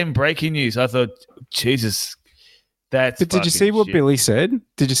 They came breaking news. I thought, Jesus, that's. But did you see what Billy said?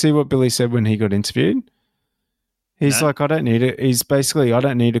 Did you see what Billy said when he got interviewed? He's like, I don't need it. He's basically, I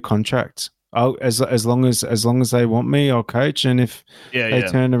don't need a contract. As long as they want me, I'll coach. And if they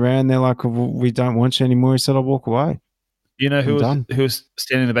turn around, they're like, well, we don't want you anymore. He said, I'll walk away. You know who was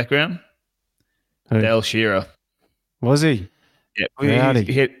standing in the background? Who? Dale Shearer. Was he? Yeah, Rowdy.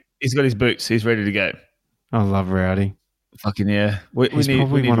 He's got his boots. He's ready to go. I love Rowdy. Fucking yeah. We He's need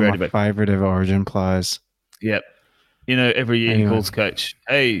probably one of Brady my back. favourite ever Origin players. Yep. Every year he Anyway. calls coach,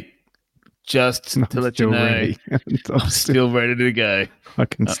 hey, just I'm to let you still know, ready. I'm still ready to go. I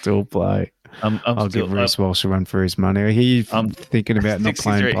can still play. I'll give Reece Walsh a run for his money. Are you thinking about not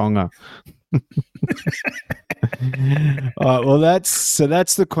playing 63. Ponga? All right, well, that's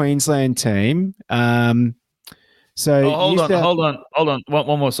the Queensland team. Hold on.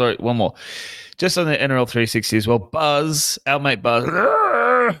 One more. Sorry, one more. Just on the NRL 360 as well. Buzz, our mate Buzz,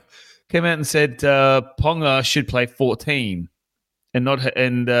 came out and said Ponga should play 14, and not.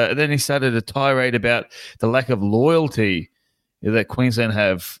 And then he started a tirade about the lack of loyalty that Queensland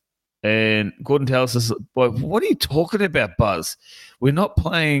have. And Gordon tells us, "Boy, what are you talking about, Buzz? We're not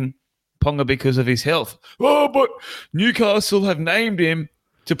playing Ponga because of his health. Oh, but Newcastle have named him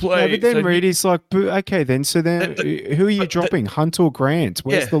to play." No, but then Reedy's like, okay, then. So then, who are you dropping? Hunt or Grant?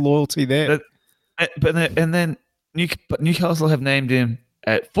 Where's the loyalty there? But Newcastle have named him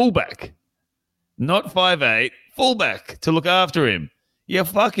at fullback, not 5'8", fullback to look after him. You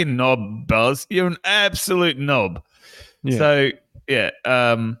fucking knob, Buzz. You're an absolute knob. Yeah.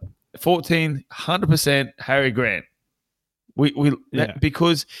 So 14, 100% Harry Grant.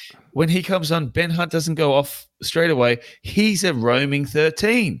 Because when he comes on, Ben Hunt doesn't go off straight away. He's a roaming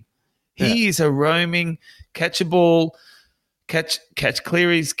 13. He is a roaming, catch a ball, catch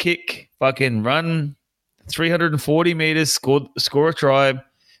Cleary's kick, fucking run 340 meters, score a try.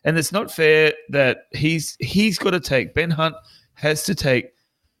 And it's not fair that he's got to take, Ben Hunt has to take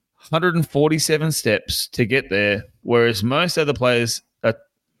 147 steps to get there, whereas most other players are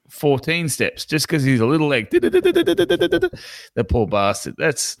 14 steps just because he's a little leg. The poor bastard.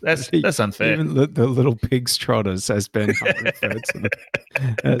 That's unfair. Even the little pigs trotters, as Ben Hunt referred to them.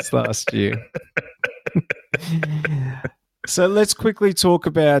 That's last year. So let's quickly talk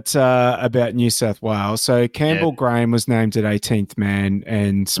about New South Wales. So Campbell Graham was named at 18th man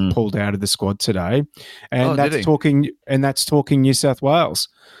and pulled out of the squad today, and that's talking New South Wales.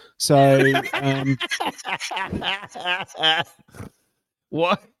 So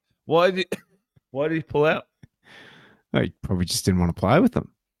why did he pull out? He probably just didn't want to play with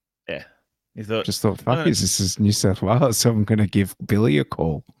them. Yeah, he just thought, fuck this is New South Wales, so I'm going to give Billy a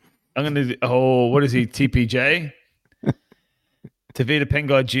call. I'm going to. Oh, what is he? TPJ. Tavita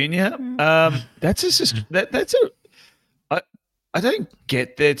Pengai Jr. I don't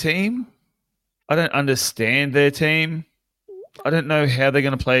get their team. I don't understand their team. I don't know how they're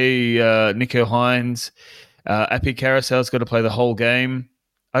going to play Nico Hines. Appy Carousel's got to play the whole game.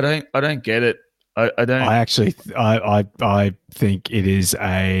 I don't get it. I don't. I think it is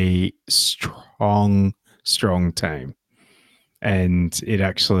a strong team, and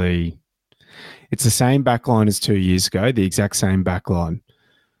it's the same backline as 2 years ago, the exact same backline,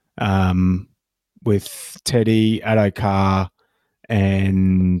 with Teddy, Addo-Carr,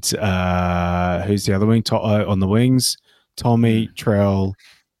 and who's the other wing? On the wings, Tommy, Trell,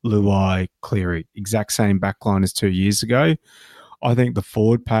 Luai, Cleary. Exact same backline as 2 years ago. I think the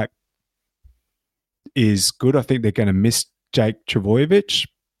forward pack is good. I think they're going to miss Jake Trbojevic.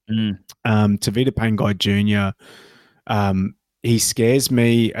 Tavita Pangai Jr., he scares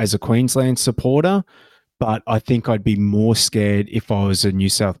me as a Queensland supporter, but I think I'd be more scared if I was a New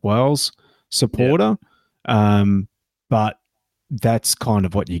South Wales supporter. Yep. But that's kind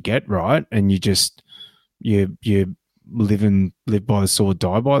of what you get, right? And you live by the sword,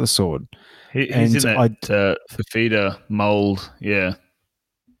 die by the sword. He's in that Fafita mold, yeah.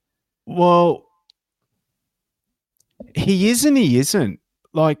 Well, he is and he isn't.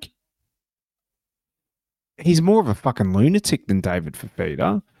 Like, he's more of a fucking lunatic than David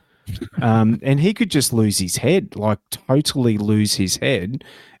Fafita. And he could just lose his head, like totally lose his head,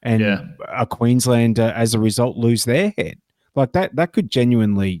 and a Queenslander, as a result, lose their head. Like that could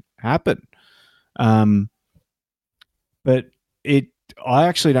genuinely happen. But I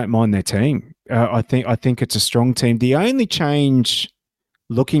actually don't mind their team. I think it's a strong team. The only change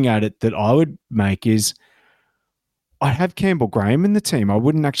looking at it that I would make is I'd have Campbell Graham in the team. I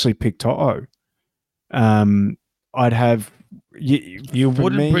wouldn't actually pick Toto. I'd have you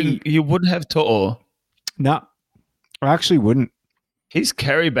wouldn't have Toto. No, I actually wouldn't. He's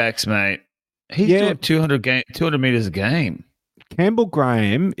carrybacks, mate. He's doing 200 meters a game. Campbell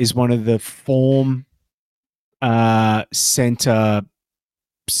Graham is one of the form center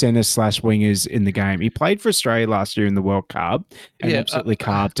 / wingers in the game. He played for Australia last year in the World Cup and absolutely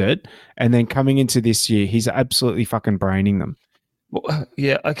carved it. And then coming into this year, he's absolutely fucking braining them. Well,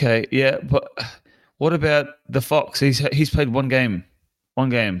 but what about the Fox? He's played one game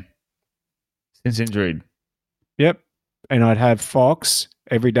since injured. Yep. And I'd have Fox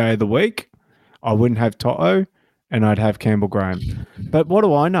every day of the week. I wouldn't have Toto. and I'd have Campbell Graham. But what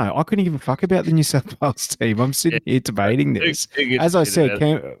do I know? I couldn't give a fuck about the New South Wales team. I'm sitting here debating this. As I said,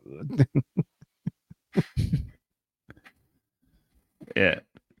 yeah.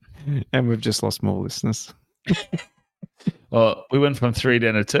 And we've just lost more listeners. Well, we went from 3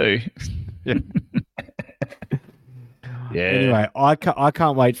 down to 2. Yeah. Yeah. Anyway, I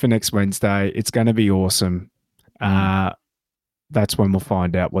can't wait for next Wednesday. It's going to be awesome. That's when we'll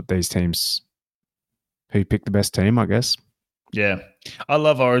find out what these teams, who picked the best team, I guess. Yeah. I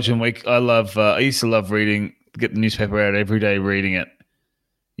love Origin Week. I used to love get the newspaper out every day, reading it,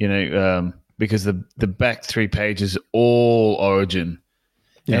 because the back 3 pages, all Origin.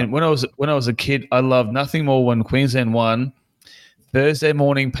 Yeah. And when I was a kid, I loved nothing more when Queensland won. Thursday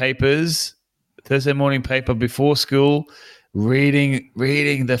morning paper before school, reading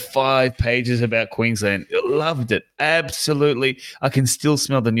the 5 pages about Queensland. Loved it. Absolutely. I can still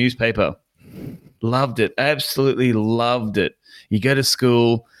smell the newspaper. Loved it. Absolutely loved it. You go to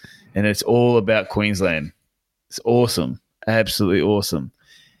school and it's all about Queensland. It's awesome. Absolutely awesome.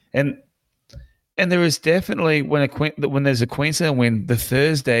 And there is definitely, when there's a Queensland win, the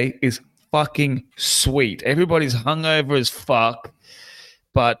Thursday is fucking sweet. Everybody's hungover as fuck,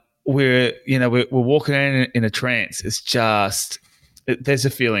 but we're walking in a trance. It's just, there's a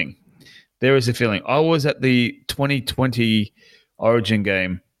feeling. There is a feeling. I was at the 2020 Origin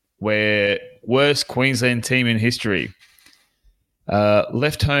game, where worst Queensland team in history.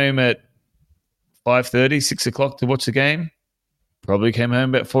 Left home at 5:30, 6 o'clock to watch the game. Probably came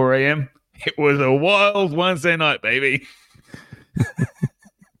home about 4 a.m. It was a wild Wednesday night, baby.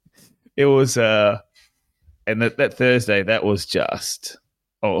 It was, and that Thursday, that was just,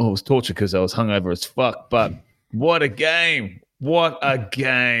 it was torture because I was hungover as fuck. But what a game! What a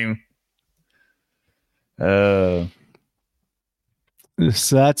game! So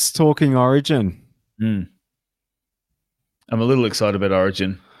that's talking Origin. I'm a little excited about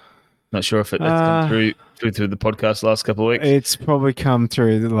Origin. Not sure if that's come through the podcast the last couple of weeks. It's probably come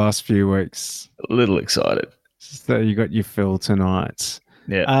through the last few weeks. A little excited. So you got your fill tonight.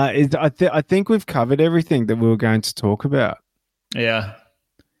 Yeah. I think we've covered everything that we were going to talk about. Yeah.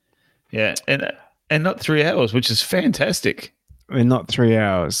 Yeah. And not 3 hours, which is fantastic. I mean, not 3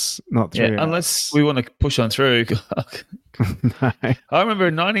 hours. Not 3 hours. Unless we want to push on through. No. I remember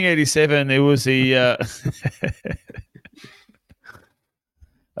in 1987, it was the...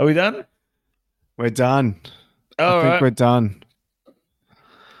 Are we done? We're done. I think we're done.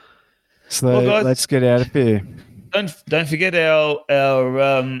 So well, guys, let's get out of here. Don't forget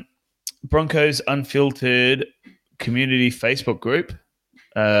our Broncos Unfiltered community Facebook group.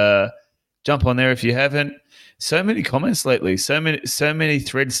 Jump on there if you haven't. So many comments lately. So many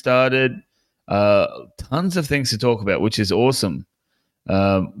threads started. Tons of things to talk about, which is awesome.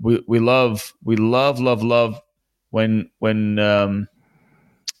 We love when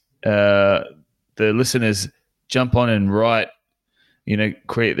the listeners jump on and write,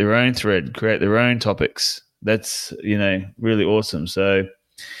 create their own thread, create their own topics. That's, really awesome. So,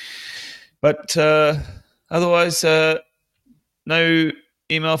 but otherwise, no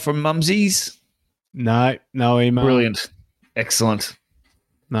email from Mumsies? No email. Brilliant. Excellent.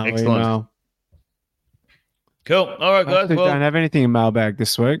 No Excellent. Email. Cool. All right, guys. We don't have anything in mailbag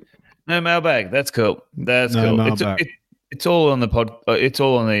this week. No mailbag. That's cool. That's cool. It's all on the it's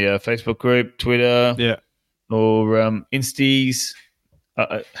all on the Facebook group, Twitter, or Insties.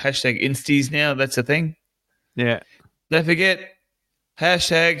 Hashtag Insties now. That's a thing. Yeah. Don't forget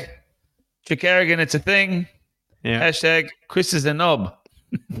hashtag Chicarrigan. It's a thing. Yeah. Hashtag Chris is a knob.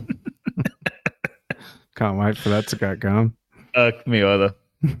 Can't wait for that to get going. Me either.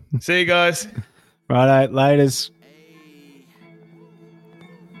 See you guys. Righto, laters.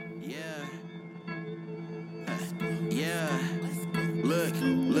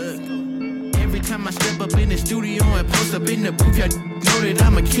 Time I step up in the studio and post up in the booth, y'all know that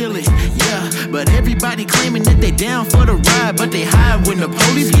I'ma kill it, yeah. But everybody claiming that they down for the ride, but they hide when the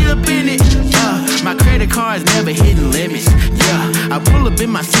police get up in it. My credit card's never hitting limits, yeah. I pull up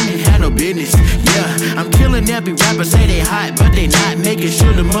in my suit and had no business, yeah. I'm killing every rapper, say they hot, but they not. Making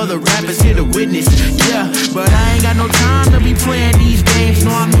sure the mother rappers hit a witness, yeah. But I ain't got no time to be playing these games.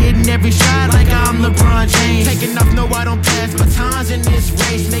 No, I'm hitting every shot like I'm LeBron James. Taking off, no, I don't pass batons in this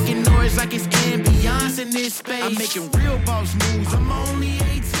race. Making noise like it's ambiance in this space. I'm making real boss moves, I'm only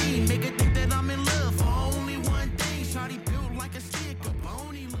 18.